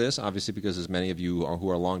fondness for this, obviously because as many of you who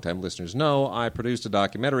are longtime listeners know, I produced a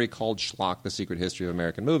documentary called Schlock, The Secret History of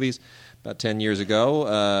American Movies, about 10 years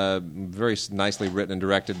ago, very nicely written and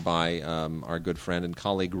directed by our good friend and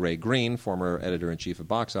colleague Ray Green, former editor-in-chief of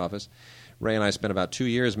Box Office. Ray and I spent about 2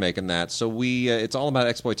 years making that. So it's all about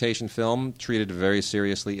exploitation film, treated very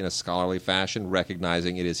seriously in a scholarly fashion,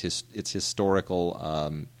 recognizing its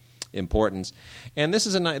historical importance. And this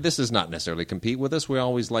does not necessarily compete with us. We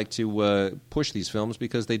always like to push these films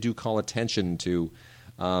because they do call attention to,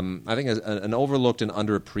 I think, an overlooked and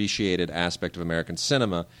underappreciated aspect of American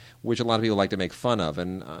cinema, which a lot of people like to make fun of.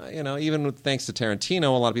 And, even thanks to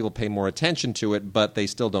Tarantino, a lot of people pay more attention to it, but they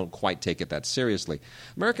still don't quite take it that seriously.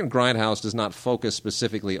 American Grindhouse does not focus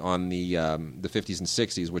specifically on the 50s and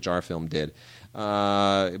 60s, which our film did.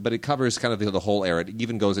 But it covers kind of the whole era. It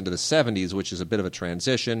even goes into the 70s, which is a bit of a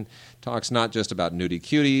transition. Talks not just about nudie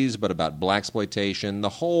cuties, but about blaxploitation, the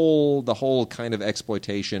whole kind of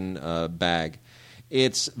exploitation bag.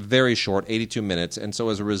 It's very short, 82 minutes, and so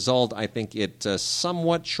as a result, I think it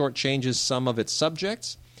somewhat shortchanges some of its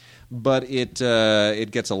subjects, but it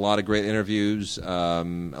gets a lot of great interviews. A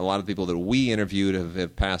lot of people that we interviewed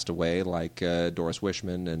have passed away, like Doris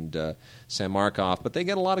Wishman and Sam Markoff, but they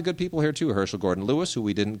get a lot of good people here too. Herschel Gordon Lewis, who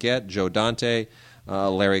we didn't get, Joe Dante,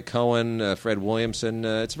 Larry Cohen, Fred Williamson.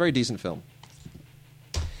 It's a very decent film.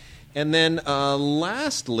 And then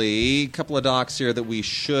lastly, a couple of docs here that we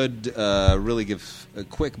should really give a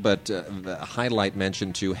quick but highlight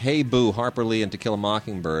mention to. Hey Boo, Harper Lee and To Kill a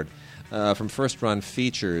Mockingbird from First Run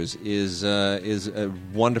Features is a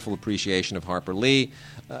wonderful appreciation of Harper Lee,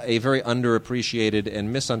 a very underappreciated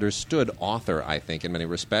and misunderstood author, I think, in many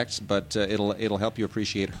respects, but it'll help you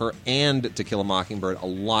appreciate her and To Kill a Mockingbird a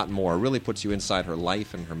lot more. It really puts you inside her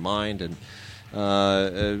life and her mind, and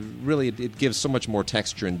really, it gives so much more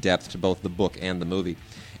texture and depth to both the book and the movie.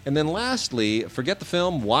 And then lastly, forget the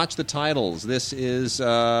film, watch the titles. This is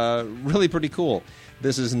really pretty cool.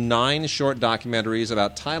 This is 9 short documentaries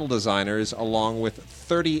about title designers along with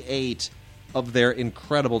 38 of their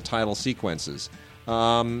incredible title sequences.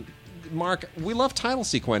 Mark, we love title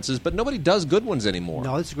sequences, but nobody does good ones anymore.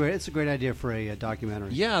 No, it's a great idea for a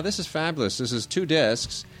documentary. Yeah, this is fabulous. This is 2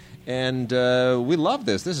 discs. And we love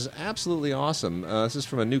this. This is absolutely awesome. This is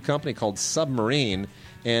from a new company called Submarine,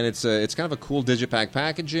 and it's kind of a cool digipack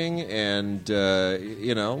packaging. And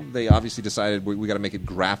they obviously decided we got to make it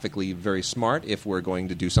graphically very smart if we're going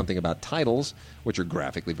to do something about titles, which are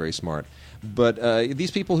graphically very smart. But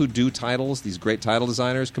these people who do titles, these great title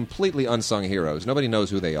designers, completely unsung heroes. Nobody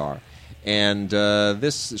knows who they are. And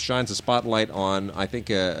this shines a spotlight on, I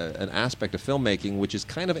think, an aspect of filmmaking which is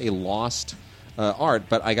kind of a lost art,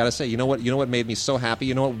 but I gotta say, you know what made me so happy?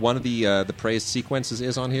 You know what one of the praised sequences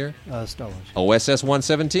is on here? Star Wars. OSS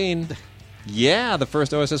 117. Yeah, the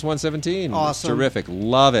first OSS 117. Awesome. It's terrific.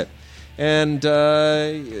 Love it. And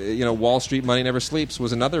Wall Street Money Never Sleeps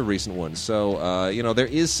was another recent one. So there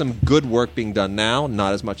is some good work being done now,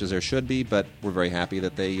 not as much as there should be, but we're very happy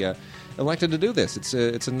that they elected to do this.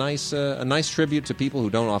 It's a nice tribute to people who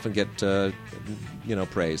don't often get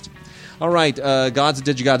praised. All right,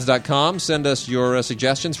 gods@digigods.com. Send us your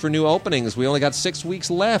suggestions for new openings. We only got 6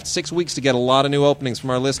 weeks left. 6 weeks to get a lot of new openings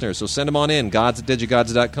from our listeners. So send them on in,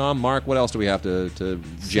 gods@digigods.com. Mark, what else do we have to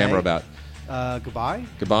jammer about? Goodbye.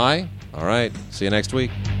 Goodbye. All right. See you next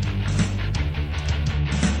week.